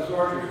bees out of his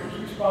orchard?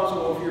 Who's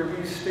responsible if your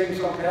bee stings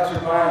some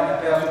passerby and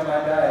that passerby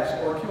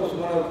dies, or kills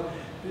one of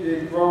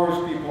the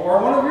grower's people,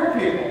 or one of your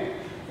people,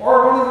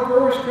 or one of the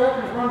grower's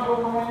tractors runs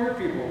over one of your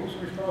people? Who's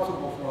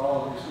responsible for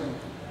all of these things?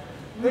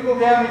 Legal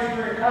damage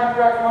during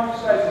contract,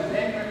 fungicides,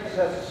 endangerment,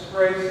 that's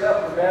spray,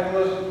 theft, or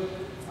vandalism,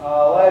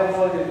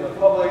 liability to the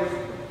public.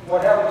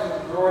 What happens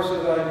if the grower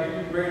says, you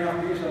didn't bring enough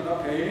bees, I'm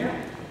not paying you?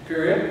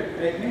 Period.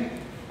 Make me.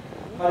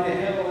 How do you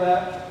handle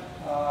that?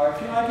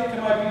 Can I get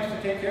to my bees to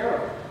take care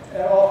of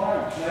at all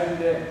times, night and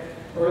day?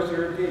 Or is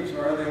there gates,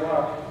 or are they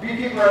locked?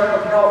 Beekeeper, I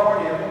know in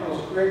California have one of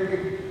those great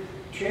big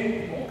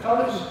chain bolt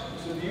cutters.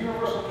 It's a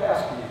universal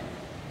pass key.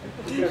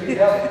 Because he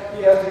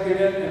has to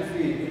get in and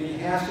feed, and he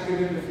has to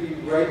get in to feed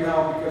right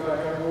now because I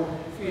got to go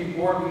feed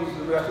more bees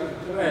the rest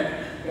of the night.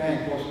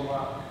 Bang, goes a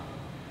lot.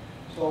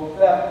 So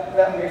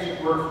that makes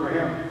it work for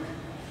him.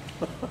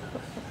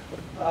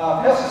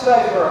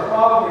 Pesticides are a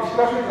problem,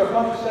 especially the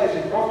fungicides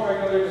and growth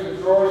regulators and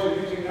growers are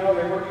using now,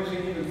 they weren't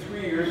using even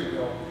 3 years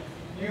ago.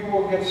 You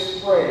will get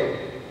sprayed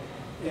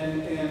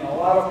in a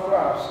lot of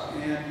crops,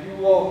 and you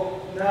will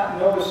not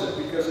notice it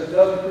because it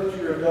doesn't hurt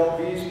your adult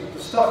bees, but the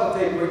stuff that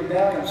they bring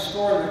back and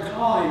store in the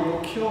colony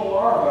will kill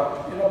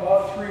larvae in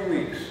about 3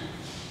 weeks.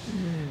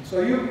 So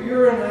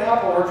you're in an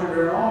apple orchard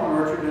or an almond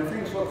orchard and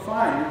things look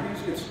fine. Your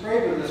bees get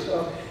sprayed with this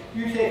stuff.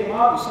 You take them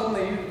out and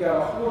suddenly you've got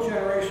a whole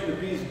generation of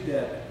bees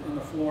dead on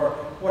the floor.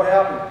 What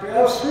happened?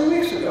 That was 3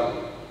 weeks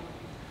ago.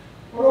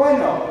 What do I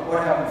know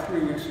what happened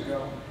 3 weeks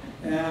ago?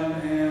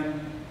 And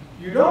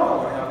you don't know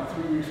what happened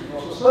 3 weeks ago.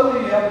 So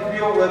suddenly you have to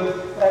deal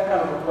with that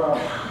kind of a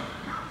problem.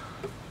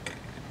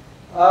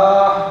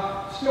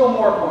 Still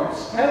more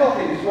points.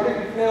 Penalties. What if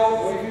you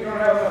fail? What if you don't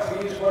have enough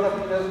bees? What if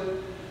it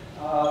doesn't?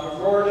 The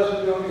grower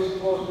doesn't do what he's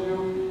supposed to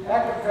do.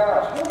 Act of God.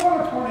 What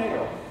about a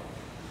tornado?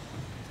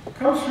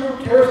 Comes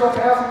through, tears up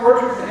half the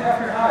orchard and half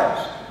your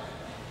hives.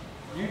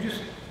 You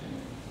just,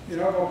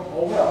 go,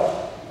 oh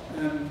well,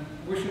 and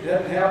wish it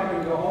hadn't happened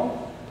and go home?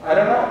 I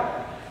don't know.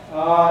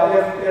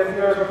 If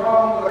there's a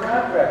problem with the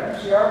contract,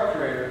 use the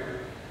arbitrator.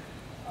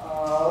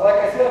 Like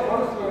I said,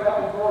 what if the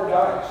apple grower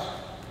dies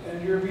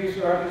and your bees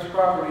are on his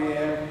property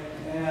and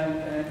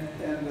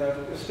the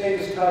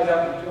estate is tied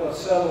up until it's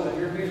settled and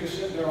your bees are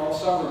sitting there all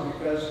summer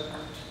because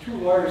two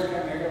lawyers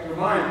can't make up their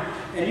mind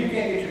and you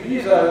can't get your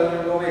bees out of there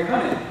and go make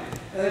honey.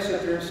 And they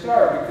sit there and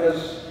starve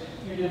because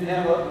you didn't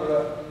handle it with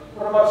a,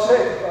 what about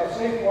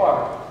safe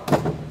water?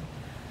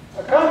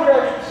 A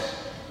contract should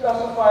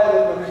specify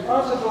that the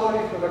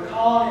responsibility for the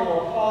colony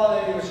while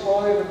pollinating is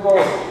solely the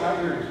growers,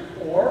 not yours.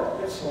 Or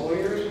it's solely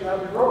yours,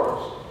 not the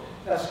growers.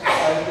 That's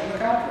decided in the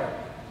contract.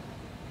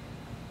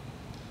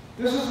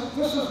 This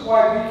is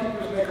why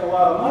beekeepers make a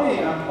lot of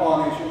money on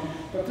pollination,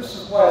 but this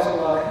is why it's a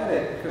lot of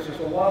headache, because there's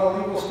a lot of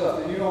legal stuff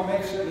that you don't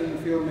make sitting in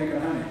the field making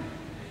honey.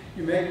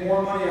 You make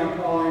more money on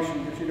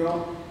pollination, but you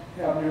don't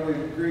have nearly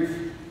the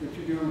grief that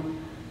you do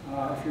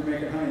if you're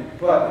making honey.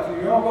 But if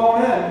you don't go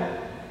in,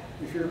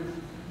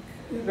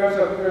 there's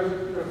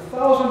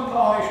 1,000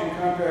 pollination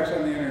contracts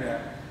on the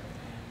internet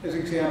as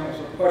examples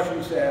of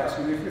questions to ask.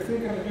 And if you're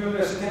thinking of doing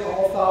this, take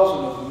all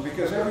 1,000 of them,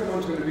 because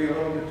everyone's going to be a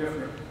little bit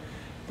different.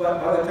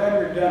 But by the time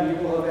you're done,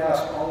 you will have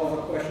asked all of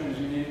the questions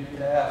you needed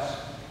to ask.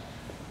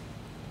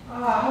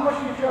 How much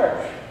do you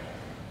charge?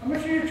 How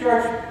much do you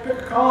charge? Pick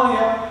a colony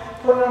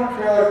up, put it on a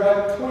trailer,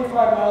 about 25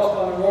 miles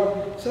down the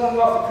road, set it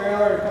off the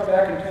trailer, and come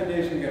back in 10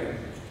 days and get it.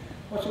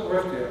 What's it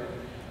worth to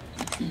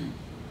you?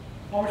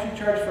 How much do you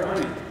charge for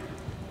honey?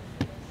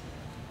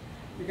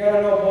 You got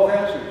to know both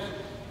answers.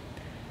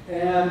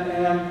 And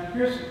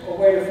here's a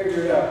way to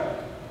figure it out.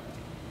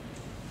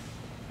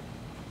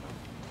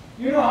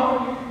 You know how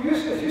much,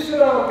 if you sit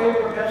down with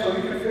paper and pencil,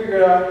 you can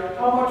figure out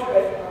how much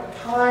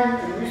time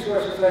and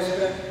resources I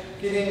spent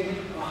getting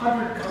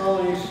 100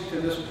 colonies to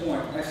this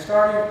point. I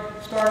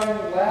starting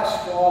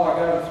last fall, I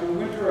got them through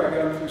winter, I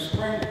got them through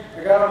spring,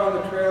 I got them on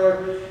the trailer,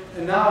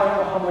 and now I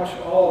know how much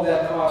all of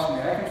that cost me.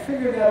 I can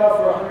figure that out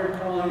for 100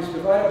 colonies,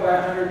 divided by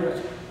 100,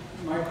 that's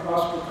my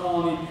cost per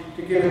colony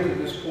to get it to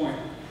this point.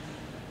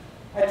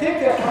 I take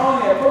that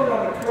colony, I put it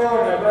on a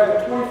trailer, and I drive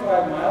it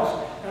 25 miles,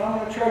 and I'm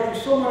going to charge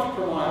you so much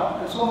per mile,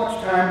 and so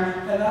much time,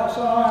 and now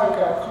I've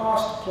got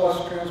cost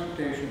plus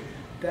transportation.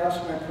 That's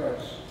my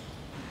price.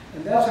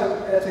 And that's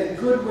a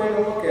good way to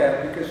look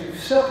at it, because you've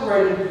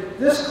separated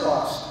this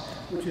cost,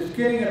 which is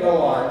getting it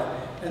alive,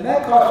 and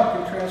that cost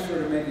you can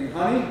transfer to making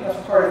honey.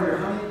 That's part of your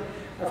honey.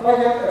 If I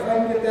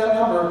can get that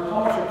number, how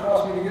much it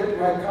costs me to get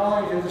my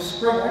colony in the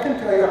spring, I can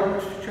tell you how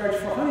much to charge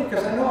for honey,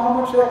 because I know how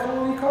much that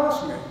colony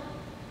cost me.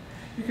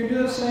 You can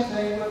do the same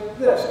thing with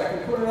this. I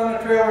can put it on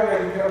a trailer and I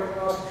can get a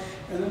cost,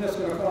 and then it's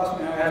going to cost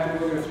me, I have to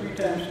go there 3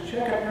 times to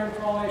check it during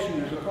pollination,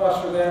 there's a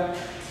cost for that,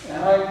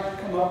 and I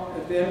come up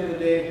at the end of the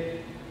day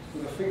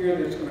with a figure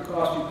that's going to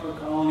cost you per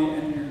colony,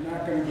 and you're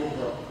not going to go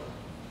broke.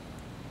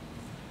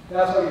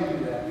 That's how you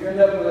do that. You end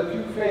up with a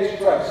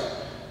two-phase price.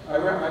 I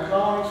rent my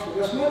colonies for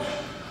this much,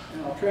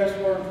 and I'll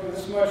transfer them for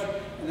this much,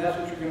 and that's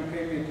what you're going to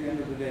pay me at the end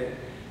of the day.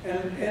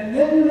 And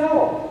then you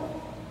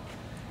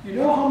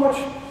know how much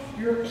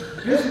your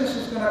business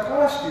is going to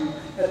cost you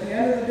at the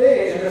end of the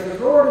day, and if the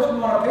grower doesn't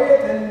want to pay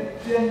it,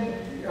 then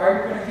are you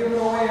going to give it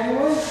away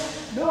anyway?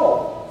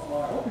 No.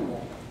 Well, I hope you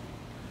won't.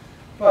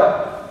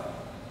 But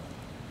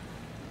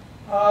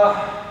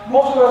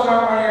most of us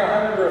aren't running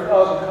 100 or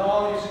 1,000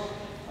 colonies.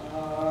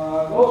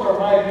 Those are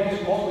my bees,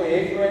 mostly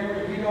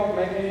egg-bringers. We don't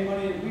make any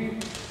money.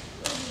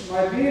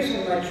 My bees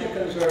and my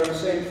chickens are the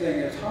same thing.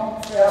 It's how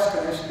fast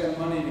can I spend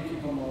money to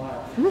keep them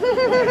alive?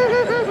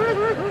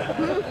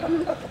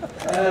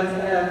 and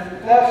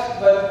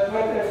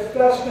but if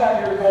that's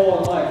not your goal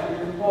in life,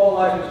 your goal in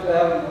life is to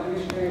have at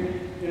least maybe,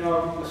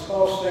 the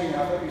spouse thing. I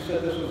thought you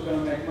said this was going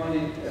to make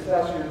money. If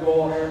that's your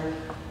goal here,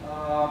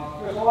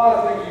 there's a lot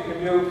of things you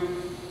can do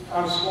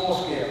on a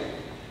small scale.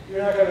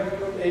 You're not going to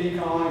put 80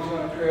 colonies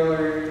on a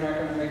trailer, you're not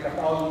going to make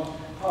 1,000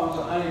 pounds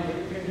of honey, but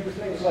you can do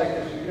things like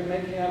this. You can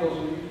make candles,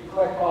 and you can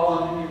collect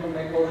pollen, and you can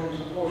make lotions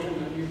and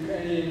potions, and you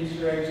can eat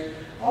Easter eggs.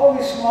 All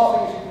these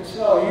small things you can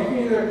sell. You can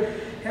either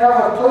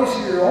have a place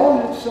of your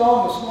own and sell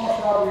them, a small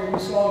shop, or you can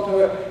sell them to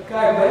a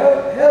guy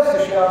who has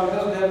the shop and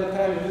doesn't have the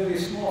time to do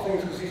these small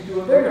things because he's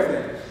doing bigger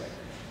things.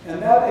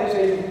 And that is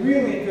a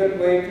really good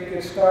way to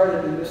get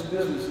started in this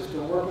business, is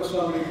to work with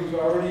somebody who's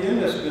already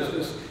in this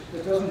business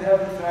that doesn't have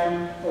the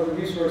time or the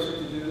resources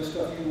to do the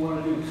stuff you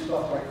want to do,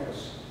 stuff like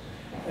this.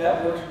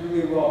 That works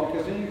really well,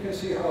 because then you can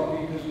see how a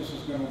bee business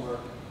is going to work.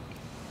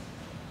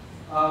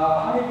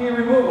 Honeybee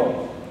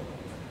removal.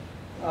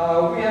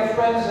 We have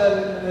friends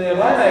in the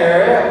Atlanta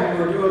area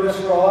who were doing this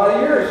for a lot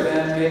of years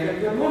and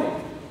making good money.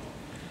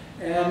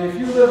 And if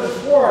you live in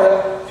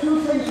Florida,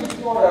 two things in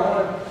Florida I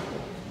want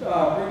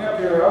to bring up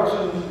here. I was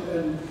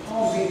in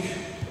Palm Beach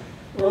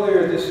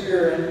earlier this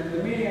year, and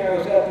the meeting I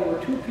was at, there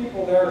were two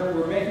people there who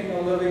were making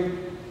a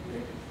living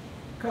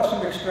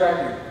custom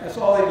extracting. That's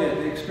all they did.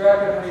 They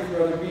extracted honey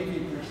for other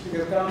beekeepers,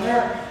 because down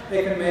there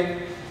they can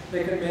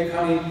make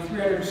honey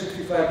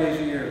 365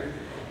 days a year.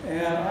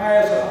 And I,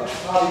 as a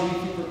hobby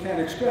beekeeper, can't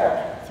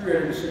extract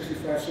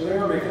 365, so they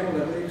were making a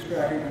living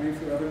extracting honey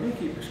for other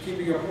beekeepers,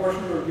 keeping a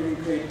portion or getting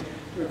paid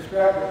to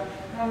extract it.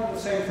 Kind of the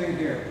same thing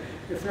here.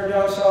 If they're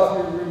down south,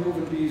 we're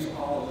removing bees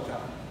all of the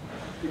time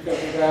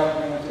because of that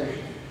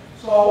organization.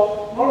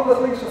 So one of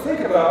the things to think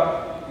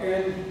about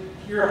in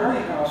your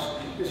honey house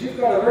is you've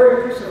got a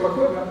very piece of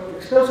equipment,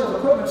 expensive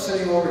equipment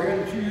sitting over here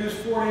that you use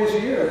 4 days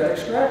a year, that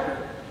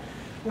extractor.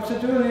 What's it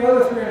doing the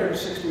other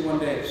 361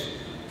 days?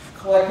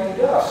 Collecting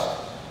dust.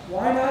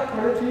 Why not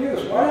put it to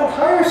use? Why not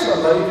hire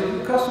somebody to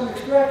do custom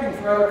extracting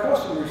for other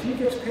customers? He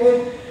gets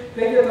paid,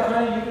 they get the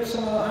honey, you get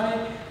some of the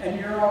honey, and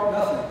you're out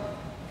nothing.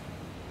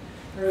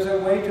 There's a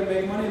way to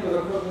make money with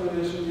equipment that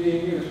isn't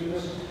being used.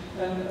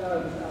 And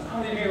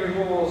honeybee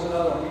removal is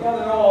another one. You got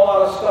to know a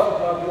lot of stuff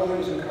about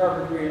buildings and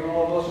carpentry and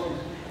all of those things.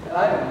 And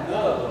I know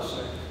none of those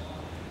things.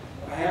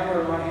 A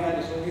hammer in my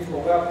hand is a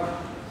lethal weapon.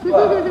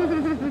 But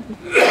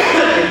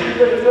if you're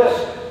good at this,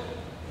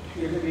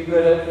 you can be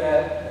good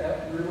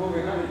at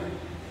removing honey.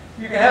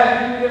 You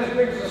can get as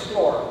big as a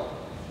store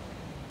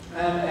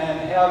and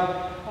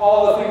have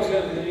all the things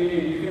that you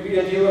need. You can be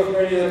a dealer for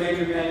any of the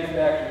major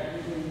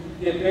manufacturers. You can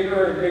get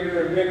bigger and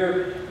bigger and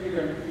bigger. You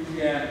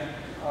can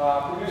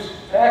produce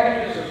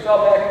packages or sell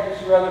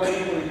packages for other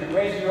people. You can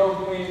raise your own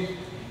queens.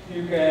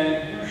 You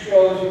can do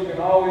shows. You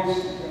can always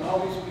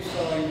be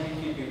selling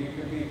beekeeping. You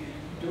can be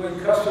doing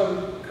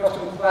custom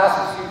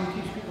classes. You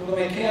can teach people to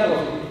make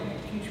candles. You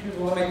can teach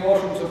people to make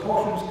lotions and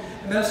potions,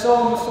 and then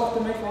sell them the stuff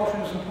to make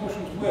lotions and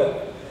potions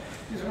with.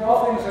 These are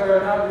all things that are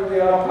not really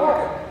out of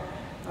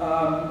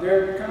pocket.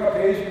 They're kind of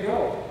pay as you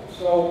go.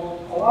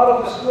 So a lot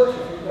of this works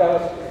if you've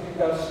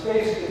got a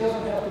space. It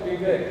doesn't have to be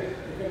big. It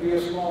can be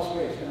a small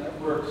space, and it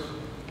works.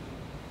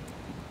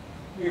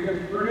 You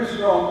can produce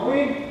your own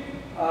queen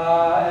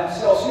and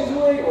sell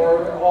seasonally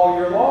or all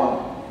year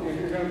long. If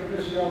you're going to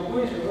produce your own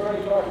queens, we've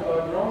already talked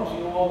about drones.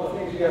 You know all the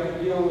things you have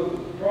to deal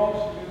with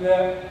drones to do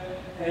that.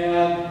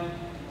 And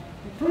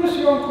you produce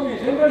your own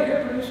queens. Anybody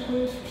here produce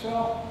queens for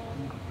sale?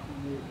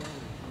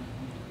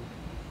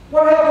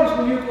 What happens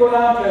when you go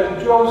down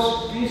to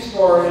Joe's bee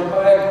store and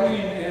buy a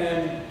queen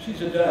and she's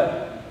a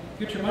dud?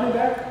 Get your money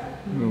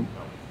back? No.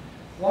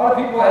 A lot of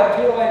people have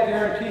taillight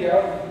guarantee.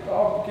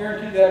 I'll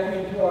guarantee that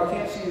queen too. I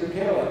can't see your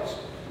taillights.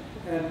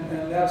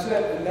 And that's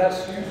it. And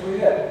that's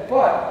usually it.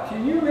 But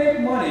can you make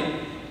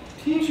money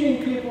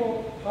teaching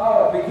people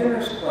how a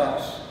beginner's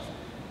class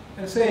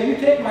and say, you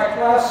take my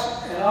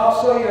class and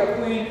I'll sell you a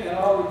queen and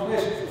I'll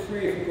replace it for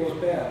free if it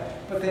goes bad.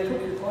 But they took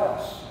your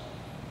class.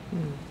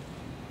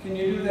 Can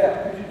you do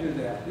that? Could you do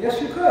that? Yes,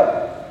 you could.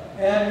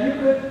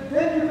 And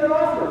then you could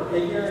offer a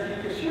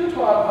guarantee because you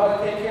taught them how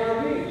to take care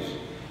of bees.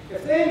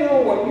 If they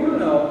know what you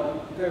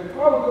know, the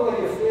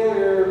probability of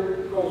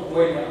failure goes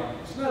way down.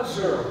 It's not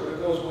zero, but it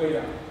goes way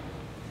down.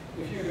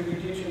 If you can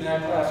be teaching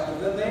that class,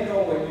 because then they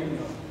know what you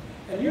know.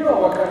 And you know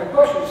what kind of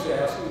questions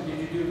to ask them. Did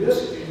you do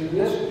this? Did you do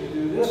this? Did you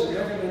do this? And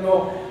you're going to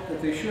know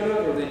that they should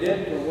have or they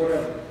didn't or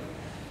whatever.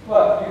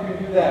 But you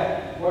can do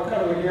that. What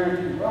kind of a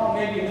guarantee? Well,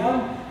 maybe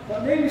none,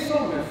 but maybe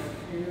some if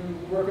you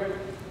work it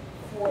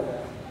for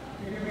that.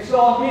 You can be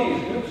selling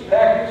bees, loops,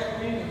 packages,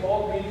 queens,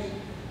 bulk bees.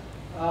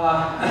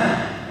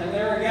 And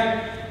there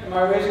again, am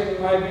I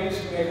raising my bees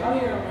to make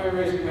honey or am I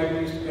raising my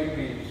bees to make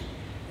bees?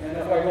 And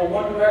if I go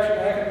one direction,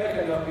 I can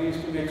make enough bees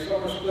to make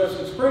summer splits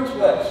and spring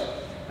splits.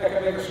 I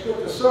can make a split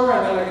this summer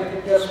and then I can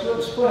take that split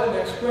and split it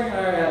next spring.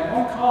 And I had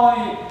one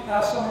colony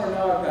last summer and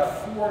now I've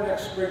got 4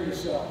 next spring to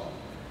sell.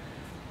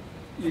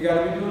 You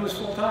got to be doing this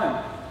full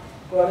time,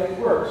 but it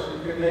works.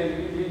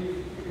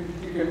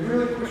 You can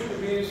really push your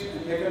bees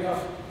and make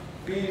enough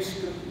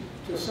bees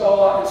to sell a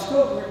lot and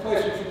still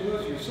replace what you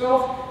lose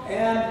yourself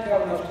and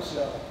have enough to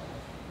sell.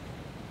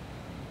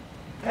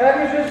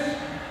 Packages.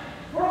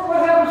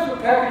 What happens to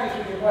packages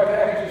when you buy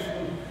packages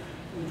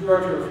from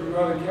Georgia or from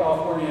Northern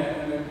California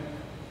and it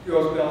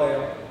goes belly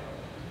up?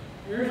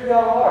 You're usually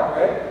out of luck,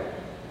 right?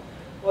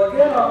 Well,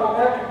 again, I'll go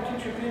back to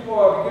teaching people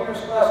a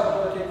beginner's class on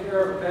how to take care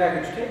of a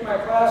package. Take my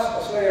class,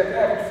 I'll say a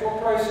package full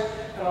price,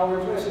 and I'll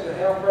replace it at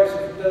half price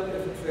if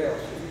it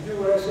fails. If you do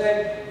what I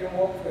say, it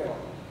won't fail.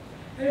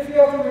 And if you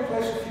have to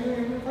replace a few,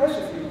 you replace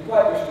a few.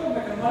 But you're still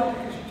making money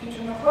because you're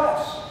teaching the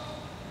class.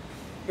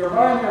 They're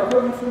buying their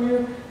equipment from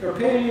you, they're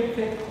paying you to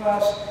take the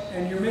class,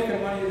 and you're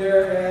making money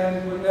there,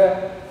 and when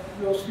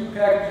those few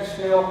packages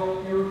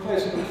fail, you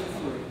replace them for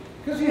free.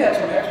 Because you had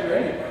some extra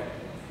anyway.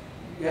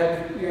 You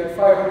had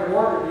 500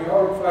 ordered, you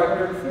ordered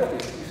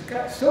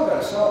 550. Still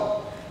got to sell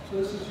them. So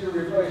this is your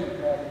replacement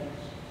packages.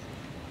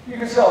 You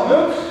can sell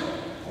nukes,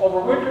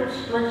 overwintered,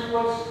 spring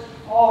splits,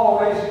 all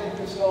the ways that you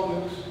can sell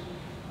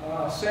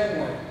nukes. Same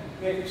way.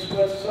 Making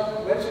splits,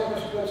 late summer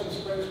splits and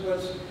spring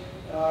splits,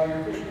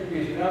 you're pushing your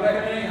bees. You're not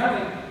making any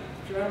honey,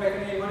 but you're not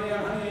making any money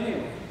on honey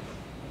anyway.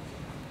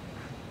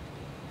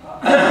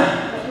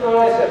 That's what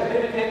I said.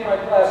 Pay to take my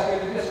class,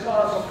 get a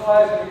discount on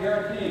supplies and a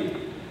guarantee.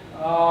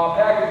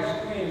 Packages,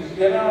 queens,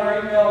 get on our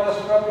email list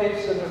for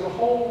updates, and there's a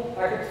whole, I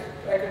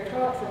could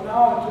talk from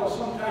now until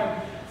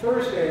sometime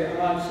Thursday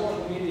on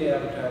social media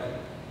advertising,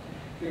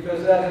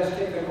 because that has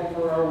taken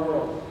over our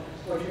world.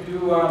 What you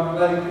do on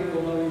letting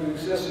people know you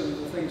exist and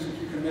the things that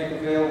you can make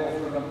available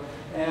for them.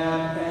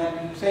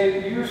 And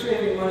say you're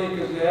saving money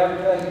because the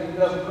advertising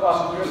doesn't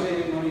cost them, they're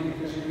saving money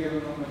because you're giving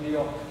them a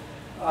deal.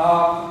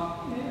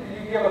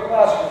 You give a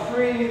class for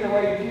free, the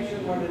way you teach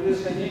them what it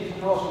is they need to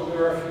know, so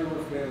there are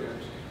fewer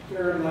failures.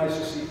 Therein lies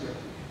the secret.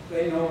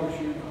 They know what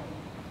you know.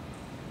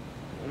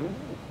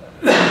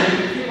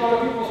 You keep other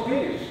people's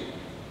bees.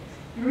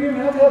 You don't even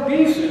have to have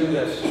bees to do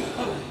this.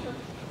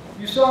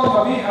 You sell them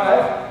a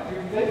beehive,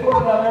 they put it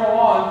on their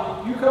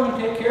lawn, you come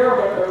and take care of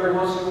it every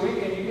once in a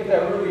week, and you get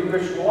that really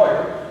rich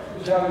lawyer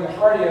who's having a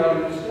party out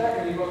in his deck,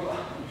 and he goes,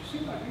 oh, did you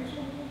see my bees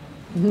over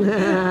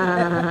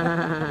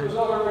there? His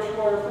other rich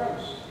lawyer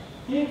friends.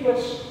 He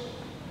gets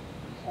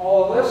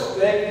all of this,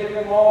 they give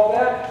him all of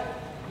that.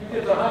 You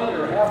get the honey,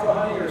 or half the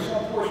honey, or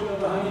some portion of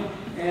the honey,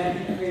 and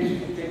he pays you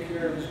to take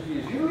care of his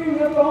bees. You don't even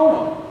have to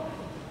own them.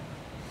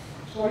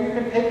 So you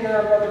can take care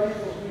of other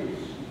people's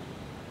bees.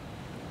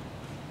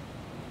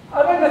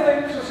 I like to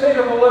think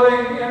sustainable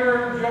living,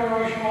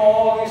 intergenerational,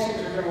 all of these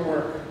things are going to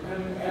work.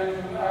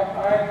 And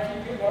I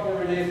keep getting up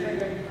every day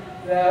thinking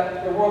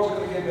that the world's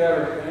going to get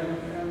better. And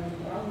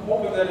I'm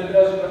hoping that it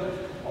does,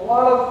 but a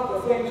lot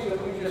of the things that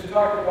we just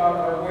talked about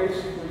are ways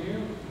for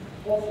you,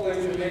 hopefully,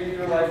 to make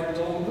your life a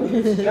little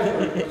bit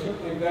different, but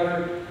simply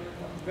better.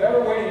 A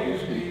better way to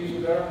use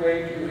bees, a better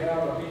way to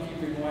have a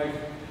beekeeping life,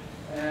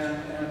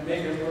 and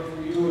make it work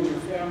for you and your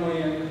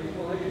family and the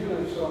people that you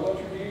live. So let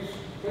your bees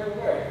get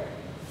away.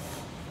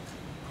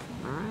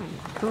 All right,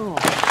 cool.